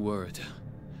 no word.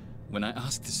 When I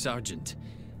asked the sergeant,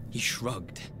 he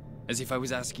shrugged, as if I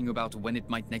was asking about when it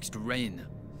might next rain.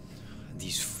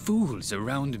 These fools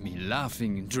around me,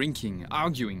 laughing, drinking,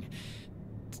 arguing.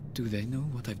 Do they know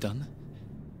what I've done?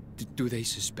 Do they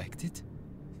suspect it?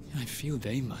 I feel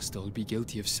they must all be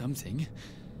guilty of something.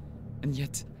 And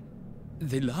yet,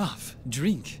 they laugh,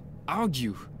 drink,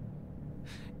 argue.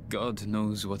 God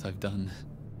knows what I've done.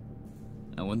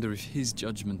 I wonder if his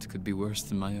judgment could be worse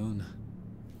than my own.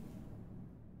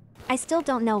 I still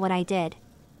don't know what I did.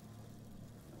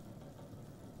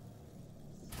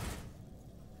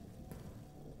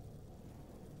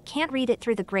 Can't read it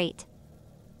through the grate.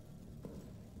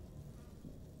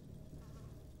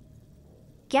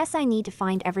 Guess I need to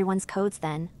find everyone's codes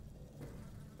then.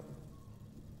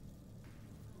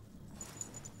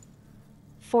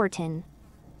 Fortin.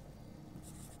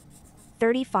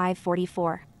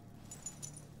 3544.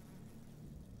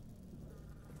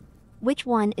 Which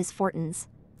one is Fortin's?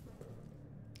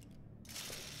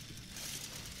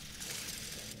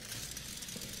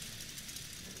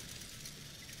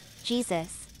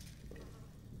 Jesus.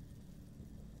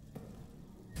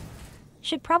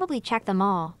 Should probably check them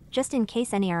all, just in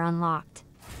case any are unlocked.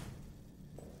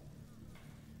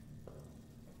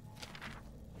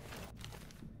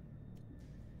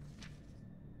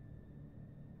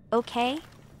 Okay?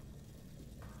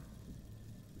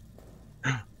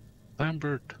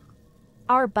 Lambert.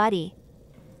 Our buddy.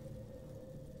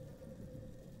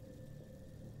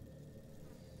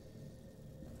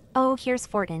 Oh, here's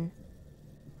Fortin.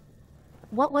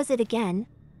 What was it again?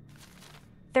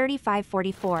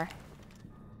 3544.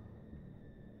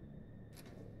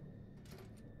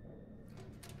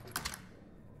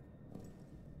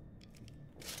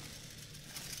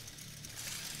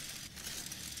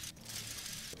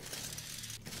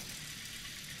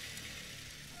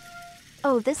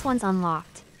 Oh, this one's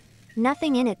unlocked.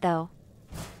 Nothing in it though.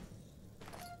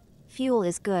 Fuel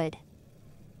is good.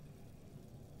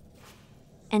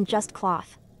 And just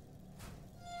cloth.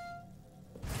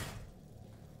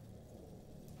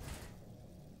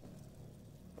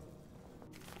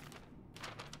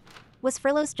 Was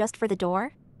Frillos just for the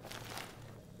door?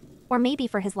 Or maybe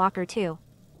for his locker too?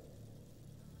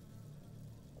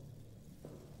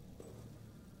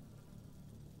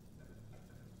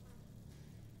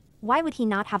 Why would he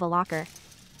not have a locker?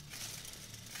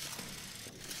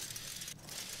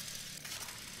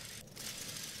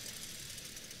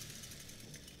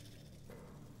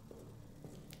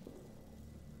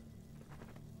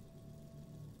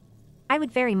 I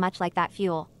would very much like that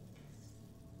fuel.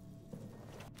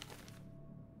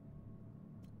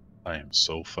 I am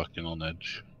so fucking on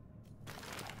edge.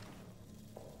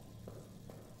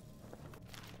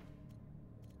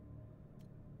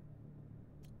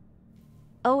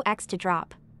 OX to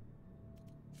drop.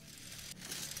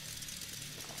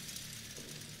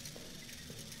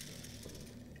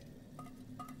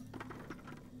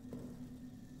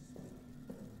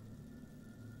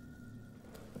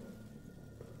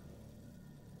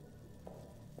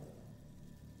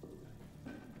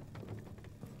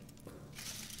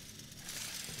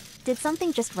 Did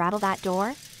something just rattle that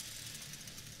door?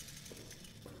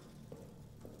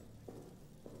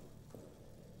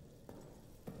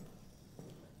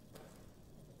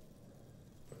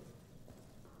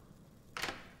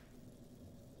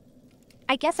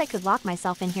 I guess I could lock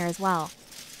myself in here as well.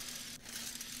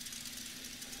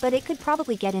 But it could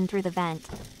probably get in through the vent.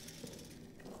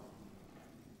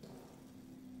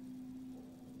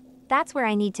 That's where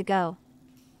I need to go.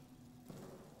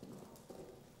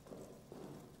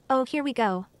 Oh, here we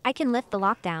go. I can lift the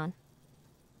lockdown.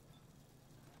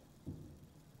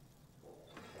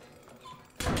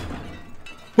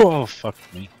 Oh, fuck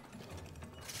me.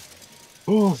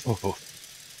 Oh.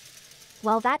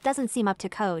 Well, that doesn't seem up to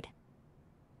code.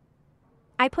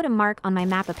 I put a mark on my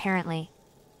map apparently.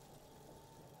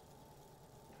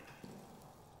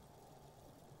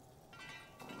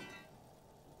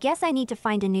 Guess I need to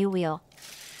find a new wheel.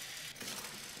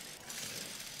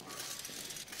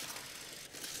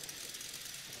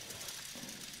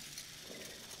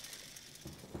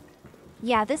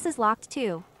 Yeah, this is locked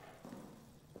too.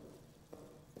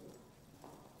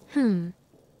 I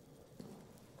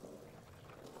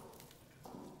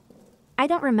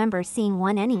don't remember seeing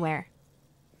one anywhere.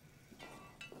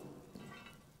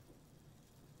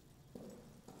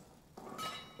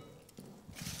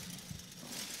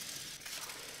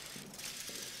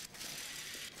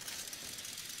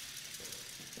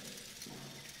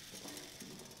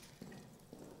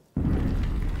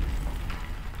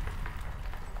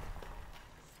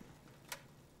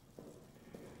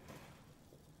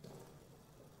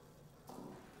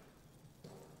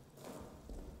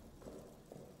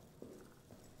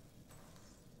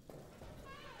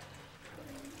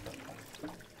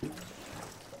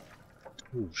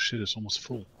 Oh shit, it's almost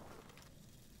full.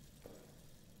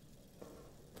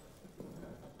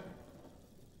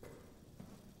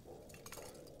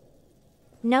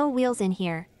 No wheels in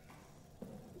here.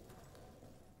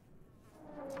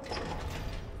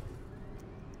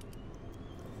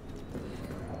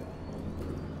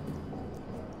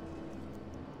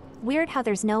 Weird how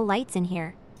there's no lights in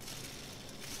here.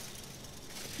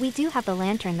 We do have the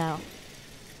lantern though.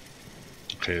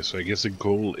 Okay, so I guess the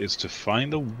goal is to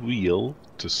find a wheel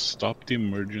to stop the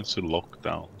emergency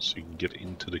lockdown so you can get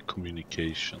into the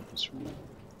communications room.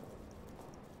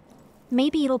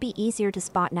 Maybe it'll be easier to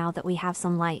spot now that we have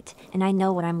some light, and I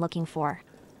know what I'm looking for.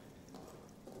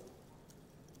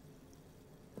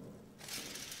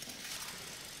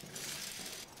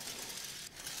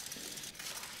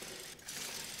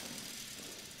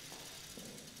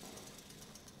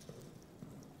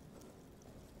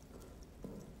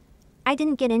 I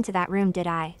didn't get into that room, did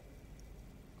I?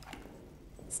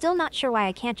 Still not sure why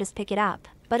I can't just pick it up,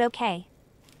 but okay.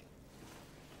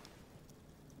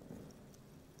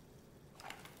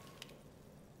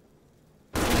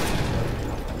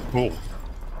 Oh.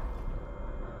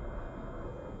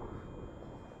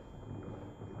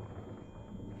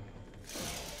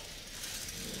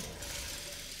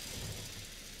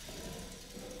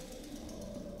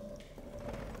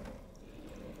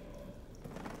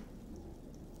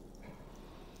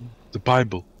 The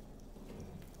Bible.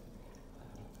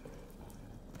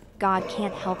 God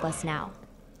can't help us now.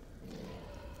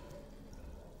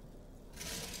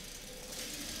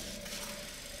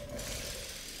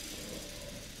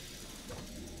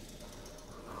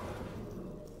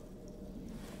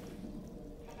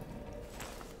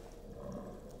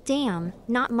 Damn,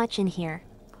 not much in here.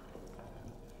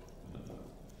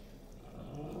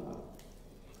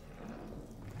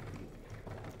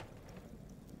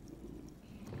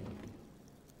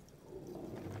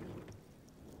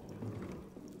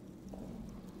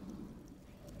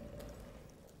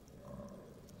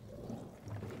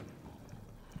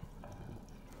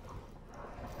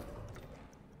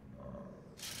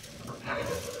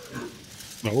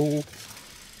 No.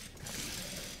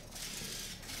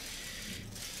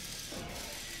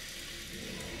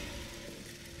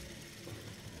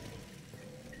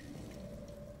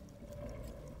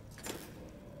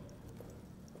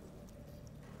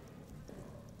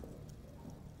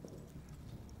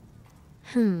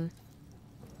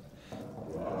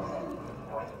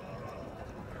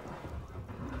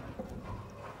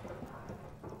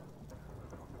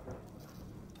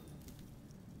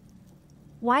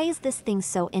 Why is this thing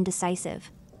so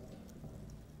indecisive?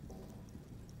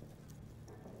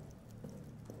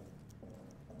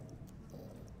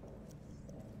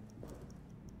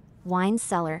 Wine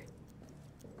cellar.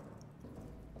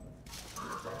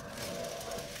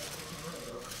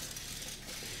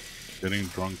 Getting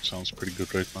drunk sounds pretty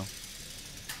good right now.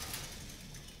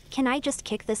 Can I just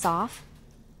kick this off?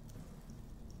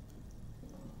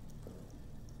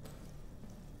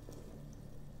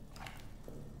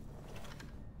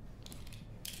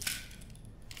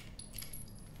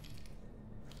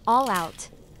 All out.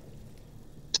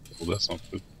 Well, that's not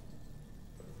good.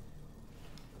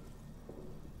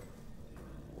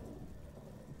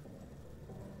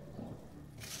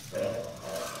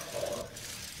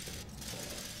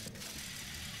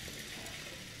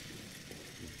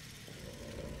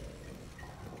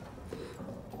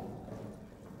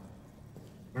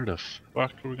 Where the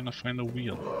fuck are we gonna find a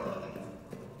wheel?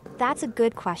 That's a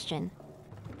good question.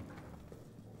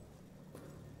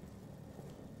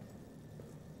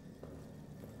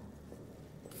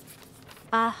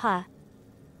 Aha.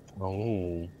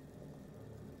 Oh.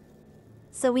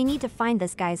 So we need to find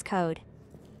this guy's code.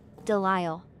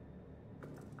 Delisle.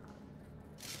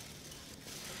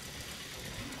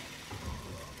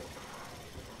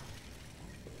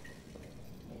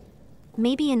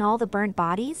 Maybe in all the burnt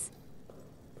bodies?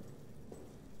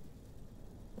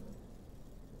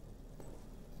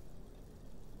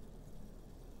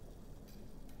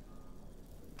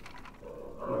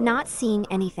 Not seeing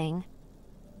anything.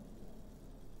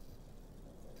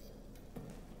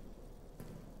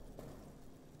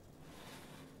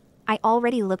 I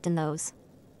already looked in those.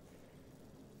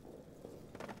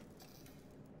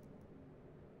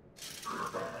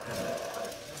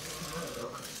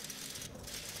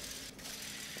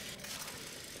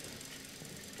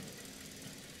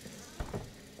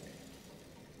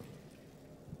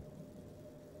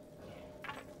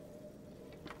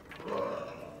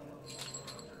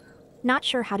 Not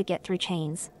sure how to get through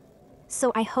chains.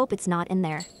 So I hope it's not in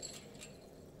there.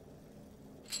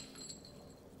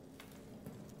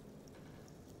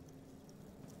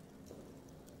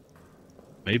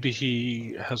 Maybe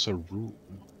he has a room.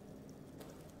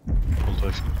 Although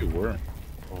I think you were.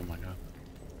 Oh my god.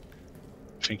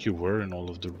 I think you were in all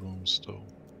of the rooms though.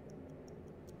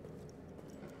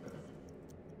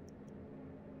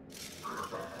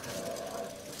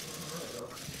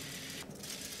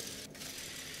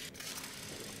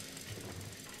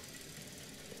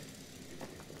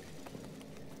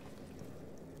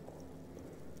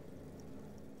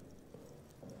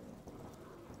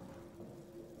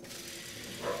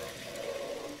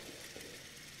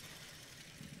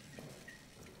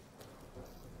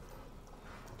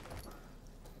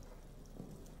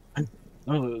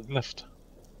 No, left.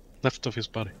 Left of his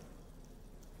body.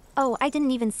 Oh, I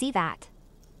didn't even see that.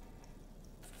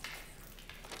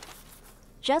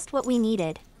 Just what we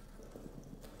needed.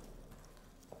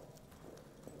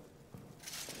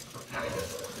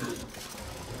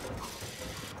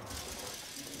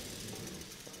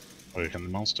 Oh, can the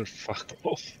monster fuck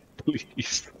off,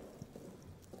 please?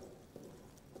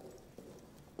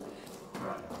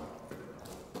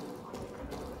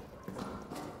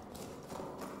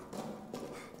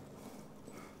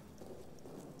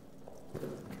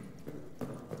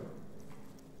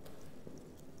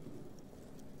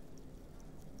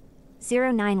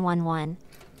 Zero 0911.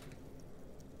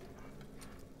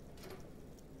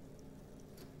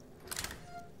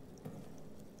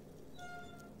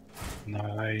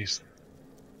 Nice.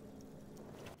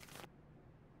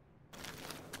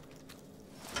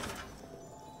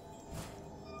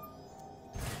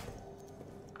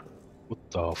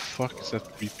 What the fuck is that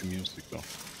creepy music though?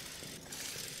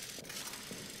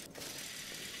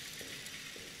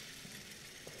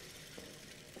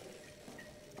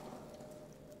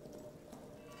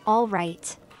 All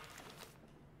right.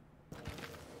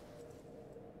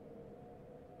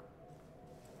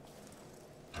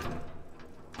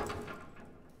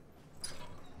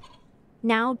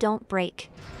 Now don't break.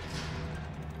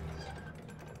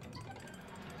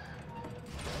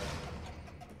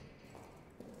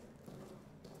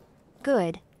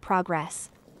 Good progress.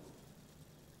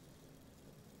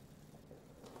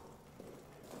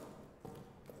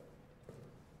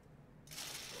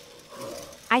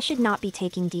 I should not be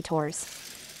taking detours.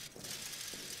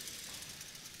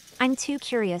 I'm too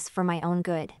curious for my own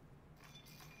good.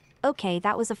 Okay,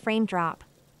 that was a frame drop.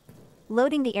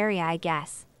 Loading the area, I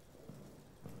guess.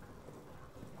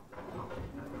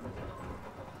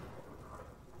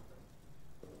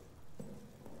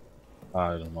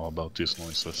 I don't know about these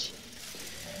noises.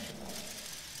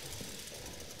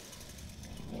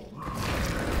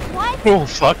 What? Oh,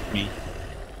 fuck me.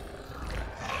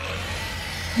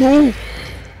 No!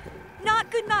 Not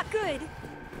good, not good.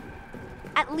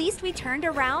 At least we turned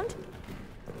around.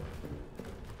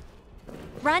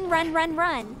 Run, run, run,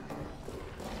 run.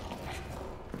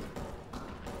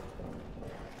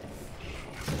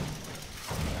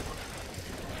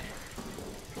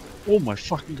 Oh my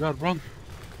fucking god, run!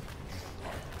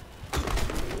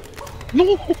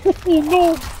 No!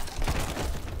 No!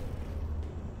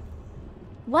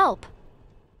 Welp.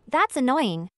 That's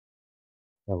annoying.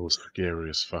 That was scary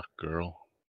as fuck, girl.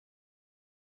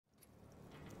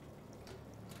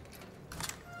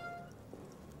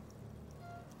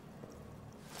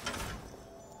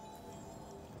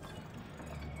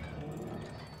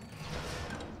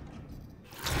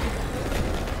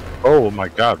 Oh my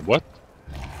god, what?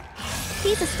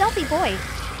 He's a stealthy boy.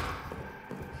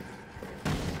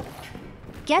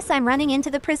 Guess I'm running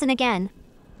into the prison again.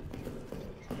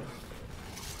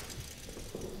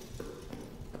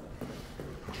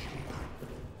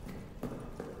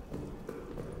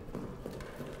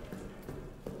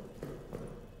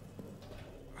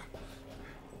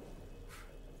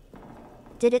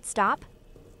 Did it stop?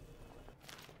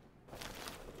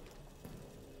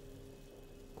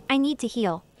 I need to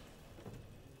heal.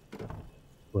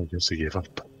 Well, I guess he gave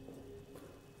up.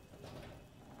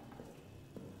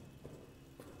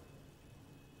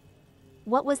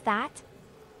 What was that?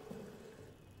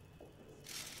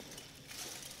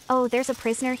 Oh, there's a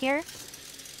prisoner here?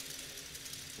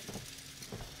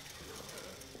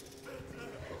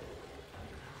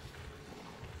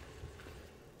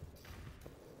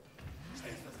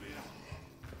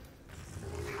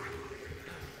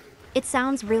 It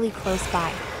sounds really close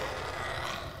by.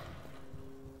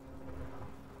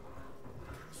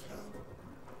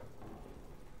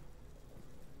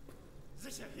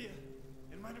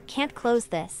 Can't close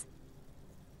this.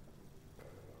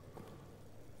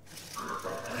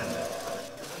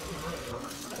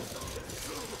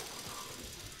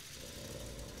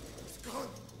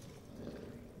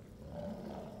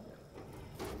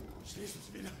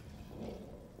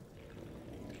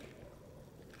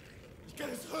 Ich kann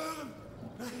es hören!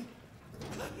 Nein!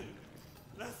 Nein!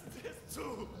 Lassen Sie es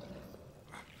zu!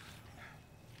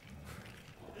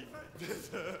 Ich will...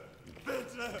 Bitte!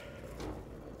 Bitte!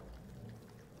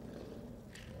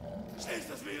 Schließ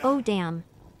das wieder! Oh damn.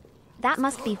 That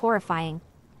must be horrifying.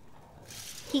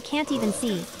 He can't even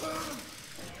see.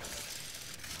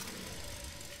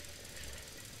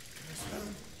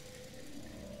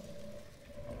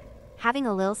 Having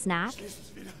a little snack?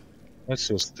 That's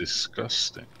just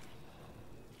disgusting.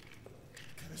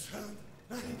 Kann es hören?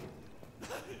 Nein!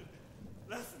 Nein!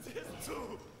 Lassen Sie es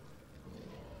zu!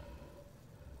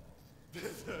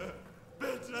 Bitte!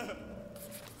 Bitte!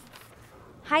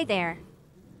 Hi there.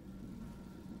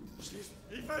 Schließ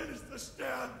die Welt ist der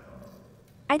Stern.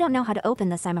 I don't know how to open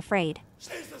this, I'm afraid.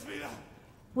 Schließ das wieder.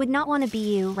 Would not want to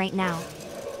be you right now.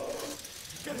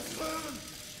 Kann es hören?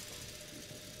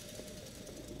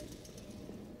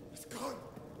 Es kommt.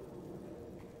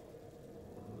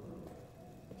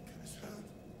 Ich kann es hören.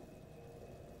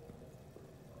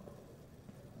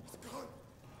 Es kommt.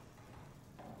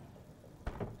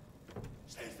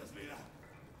 Schließ das wieder.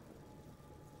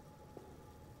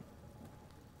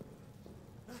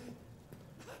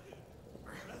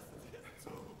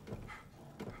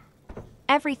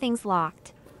 Everything's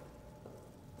locked.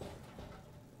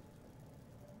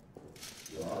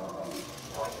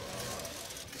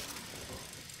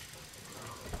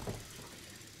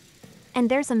 And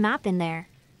there's a map in there.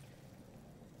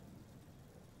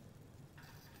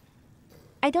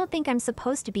 I don't think I'm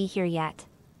supposed to be here yet.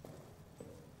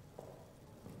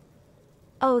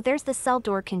 Oh, there's the cell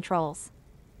door controls.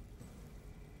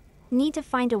 Need to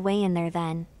find a way in there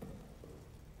then.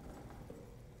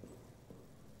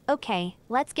 Okay,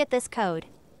 let's get this code.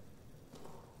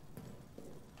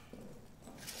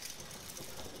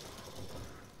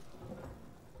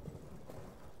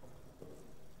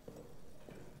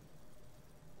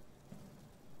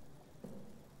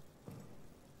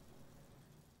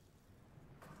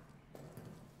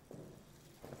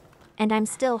 And I'm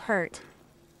still hurt.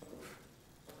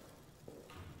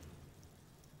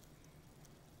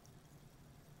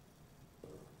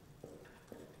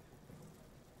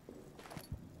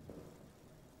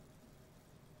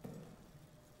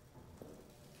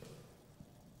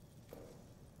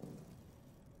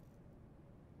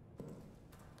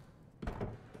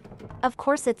 Of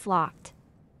course it's locked.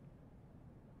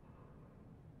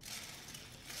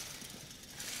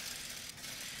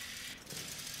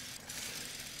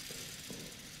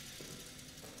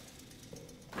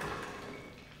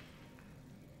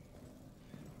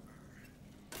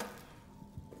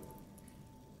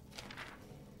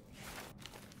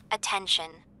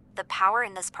 Attention. The power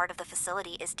in this part of the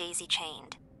facility is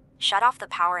daisy-chained. Shut off the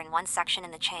power in one section in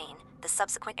the chain, the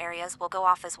subsequent areas will go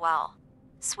off as well.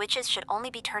 Switches should only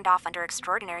be turned off under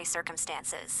extraordinary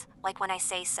circumstances, like when I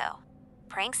say so.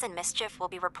 Pranks and mischief will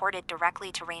be reported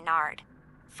directly to Reynard.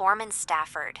 Foreman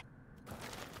Stafford.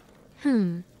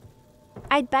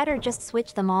 I'd better just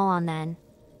switch them all on then.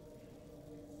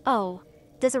 Oh,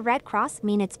 does a red cross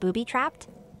mean it's booby-trapped?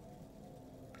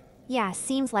 Yeah,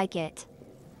 seems like it.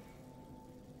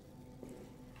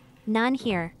 None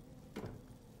here.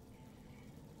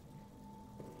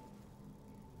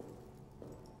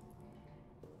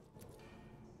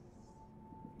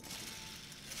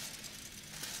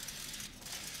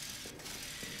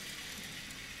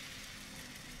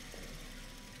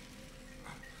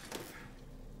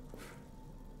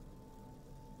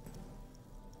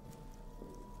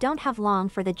 Don't have long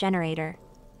for the generator.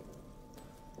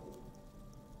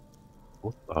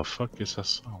 What the fuck is that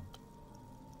sound?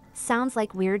 Sounds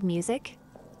like weird music.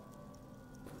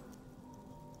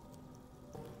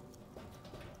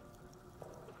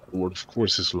 Well, of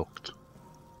course it's locked.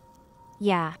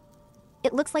 Yeah.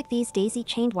 It looks like these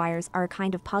daisy-chained wires are a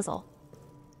kind of puzzle.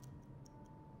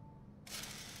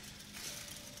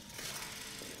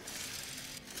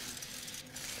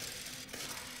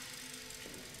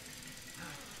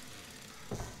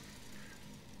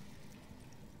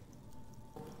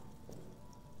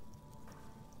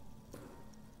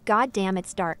 God damn,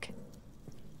 it's dark.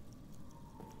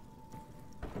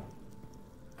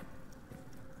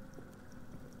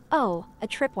 Oh, a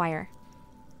tripwire.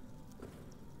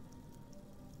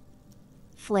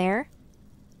 Flare?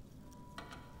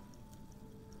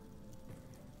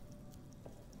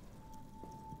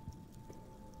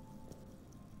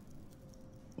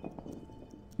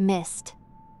 Missed.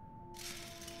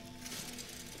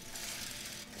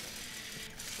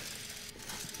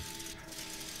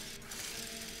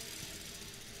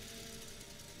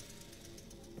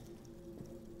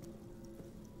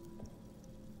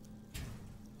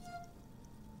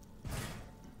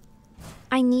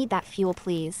 I need that fuel,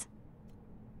 please.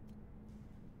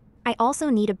 I also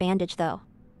need a bandage, though.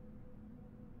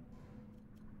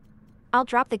 I'll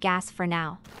drop the gas for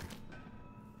now.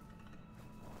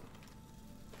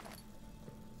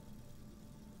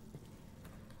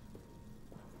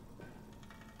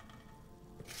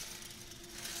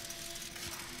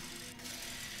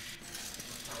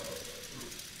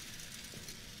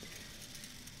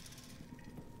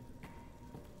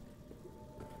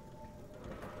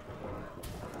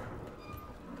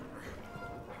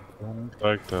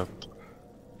 Like that.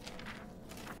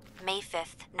 May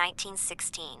 5th,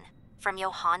 1916. From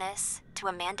Johannes to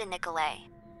Amanda Nicolay.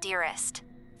 Dearest,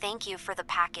 thank you for the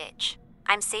package.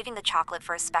 I'm saving the chocolate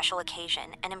for a special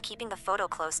occasion and am keeping the photo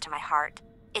close to my heart.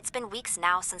 It's been weeks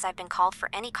now since I've been called for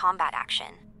any combat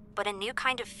action, but a new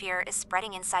kind of fear is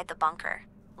spreading inside the bunker.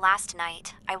 Last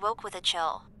night, I woke with a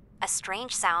chill. A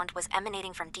strange sound was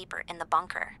emanating from deeper in the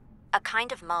bunker. A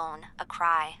kind of moan, a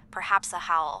cry, perhaps a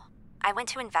howl. I went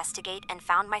to investigate and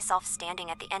found myself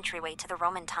standing at the entryway to the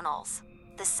Roman tunnels.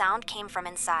 The sound came from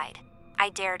inside. I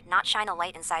dared not shine a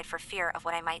light inside for fear of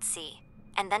what I might see.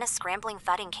 And then a scrambling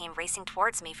thudding came racing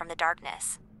towards me from the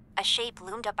darkness. A shape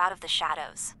loomed up out of the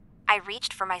shadows. I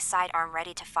reached for my sidearm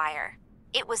ready to fire.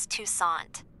 It was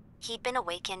Toussaint. He'd been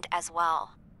awakened as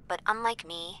well. But unlike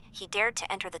me, he dared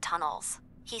to enter the tunnels.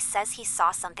 He says he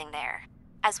saw something there.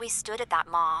 As we stood at that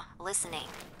maw, listening,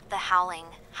 the howling,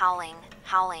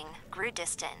 grew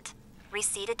distant,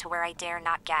 receded to where I dare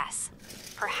not guess.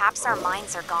 Perhaps our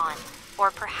minds are gone,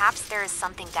 or perhaps there is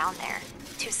something down there.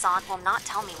 Toussaint will not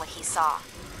tell me what he saw.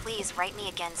 Please write me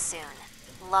again soon.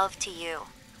 Love to you,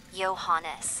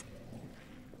 Johannes.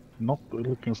 Not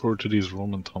looking forward to these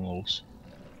Roman tunnels.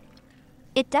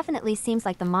 It definitely seems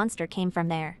like the monster came from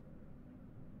there.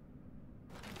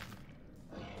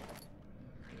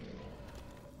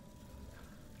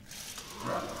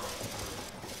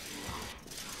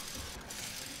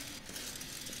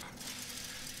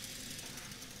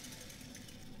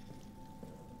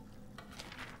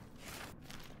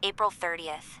 April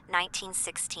 30th,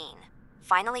 1916.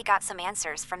 Finally got some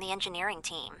answers from the engineering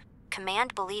team.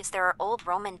 Command believes there are old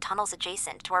Roman tunnels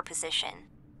adjacent to our position.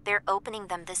 They're opening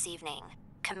them this evening.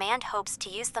 Command hopes to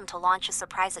use them to launch a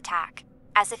surprise attack,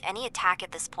 as if any attack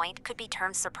at this point could be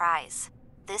termed surprise.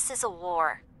 This is a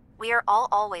war. We are all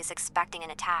always expecting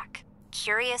an attack.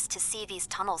 Curious to see these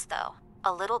tunnels though.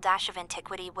 A little dash of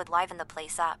antiquity would liven the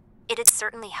place up. It'd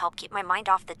certainly help keep my mind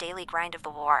off the daily grind of the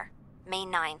war. May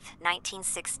 9th,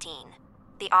 1916.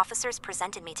 The officers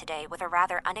presented me today with a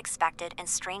rather unexpected and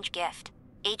strange gift.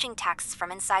 Aging texts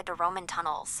from inside the Roman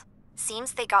tunnels.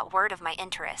 Seems they got word of my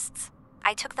interests.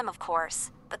 I took them, of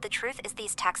course, but the truth is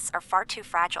these texts are far too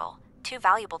fragile, too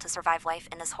valuable to survive life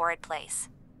in this horrid place.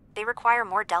 They require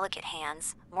more delicate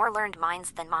hands, more learned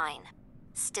minds than mine.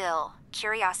 Still,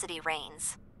 curiosity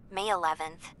reigns. May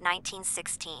 11th,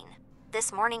 1916.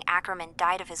 This morning Ackerman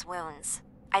died of his wounds.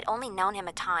 I'd only known him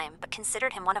a time, but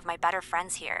considered him one of my better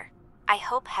friends here. I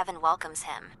hope heaven welcomes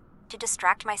him. To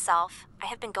distract myself, I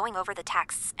have been going over the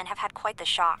texts and have had quite the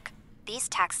shock. These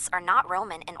texts are not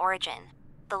Roman in origin.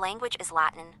 The language is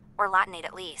Latin, or Latinate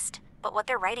at least, but what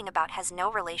they're writing about has no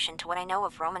relation to what I know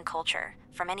of Roman culture,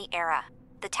 from any era.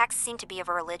 The texts seem to be of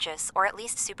a religious or at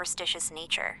least superstitious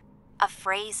nature. A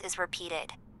phrase is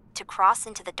repeated, to cross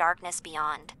into the darkness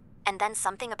beyond, and then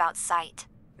something about sight.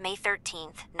 May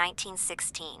 13th,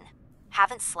 1916.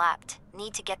 Haven't slept,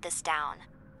 need to get this down.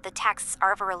 The texts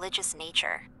are of a religious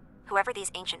nature. Whoever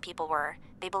these ancient people were,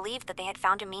 they believed that they had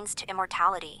found a means to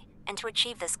immortality, and to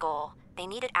achieve this goal, they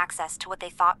needed access to what they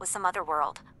thought was some other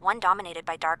world, one dominated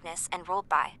by darkness and ruled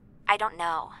by, I don't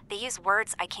know, they use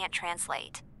words I can't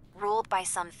translate. Ruled by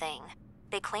something.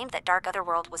 They claimed that dark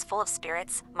otherworld was full of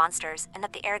spirits, monsters, and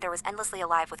that the air there was endlessly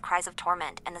alive with cries of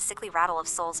torment and the sickly rattle of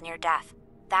souls near death.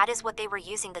 That is what they were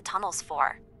using the tunnels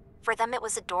for. For them it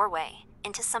was a doorway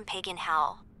into some pagan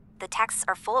hell. The texts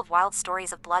are full of wild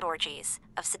stories of blood orgies,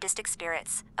 of sadistic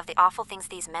spirits, of the awful things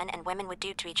these men and women would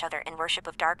do to each other in worship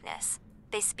of darkness.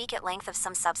 They speak at length of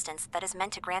some substance that is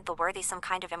meant to grant the worthy some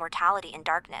kind of immortality in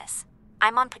darkness.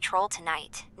 I'm on patrol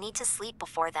tonight, need to sleep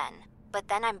before then, but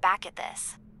then I'm back at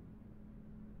this.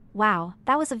 Wow,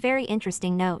 that was a very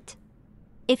interesting note.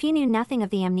 If you knew nothing of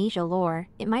the Amnesia lore,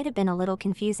 it might have been a little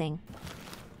confusing.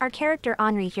 Our character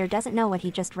Henri here doesn't know what he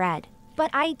just read,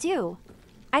 but I do.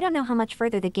 I don't know how much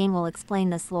further the game will explain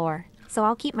this lore, so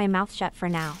I'll keep my mouth shut for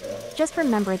now. Just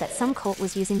remember that some cult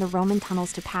was using the Roman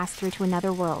tunnels to pass through to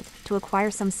another world, to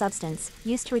acquire some substance,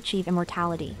 used to achieve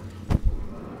immortality.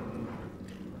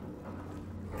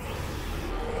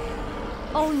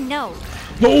 Oh no!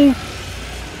 No!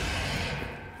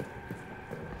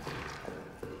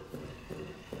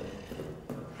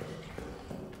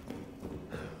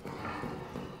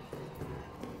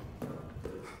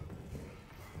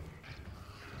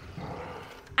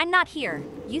 I'm not here.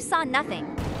 You saw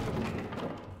nothing.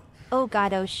 Oh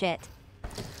god, oh shit.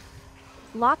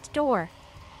 Locked door.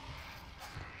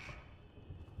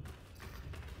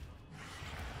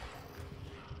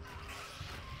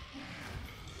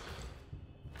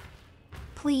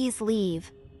 Please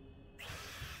leave.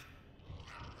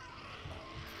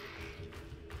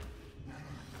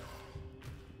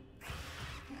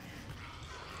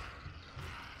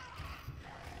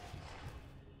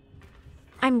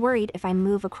 I'm worried if I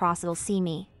move across it'll see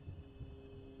me.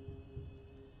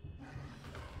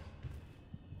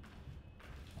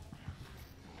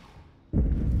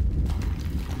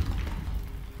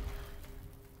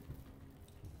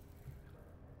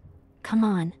 Come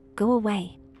on, go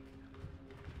away.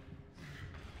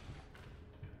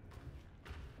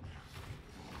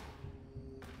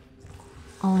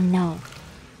 Oh no.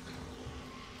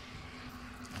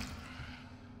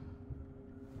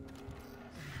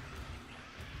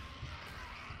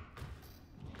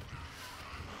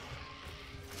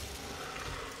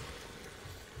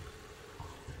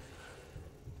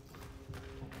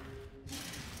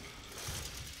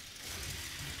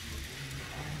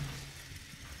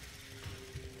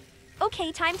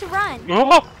 Okay, time to run.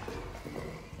 Oh!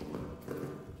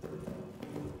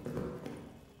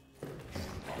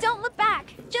 Don't look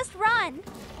back, just run.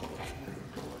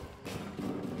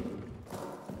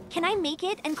 Can I make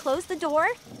it and close the door?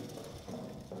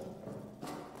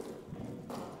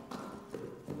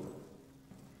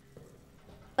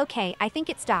 Okay, I think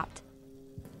it stopped.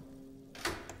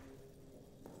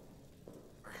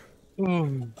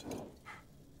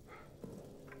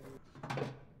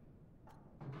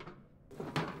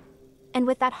 And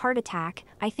with that heart attack,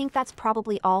 I think that's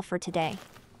probably all for today.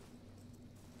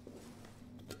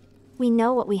 We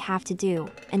know what we have to do,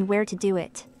 and where to do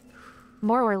it.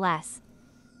 More or less.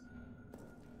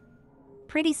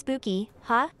 Pretty spooky,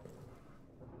 huh?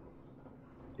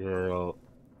 Girl,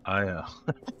 I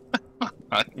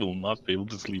I will not be able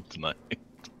to sleep tonight.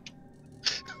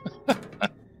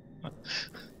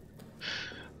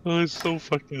 Oh, it's so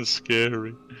fucking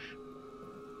scary.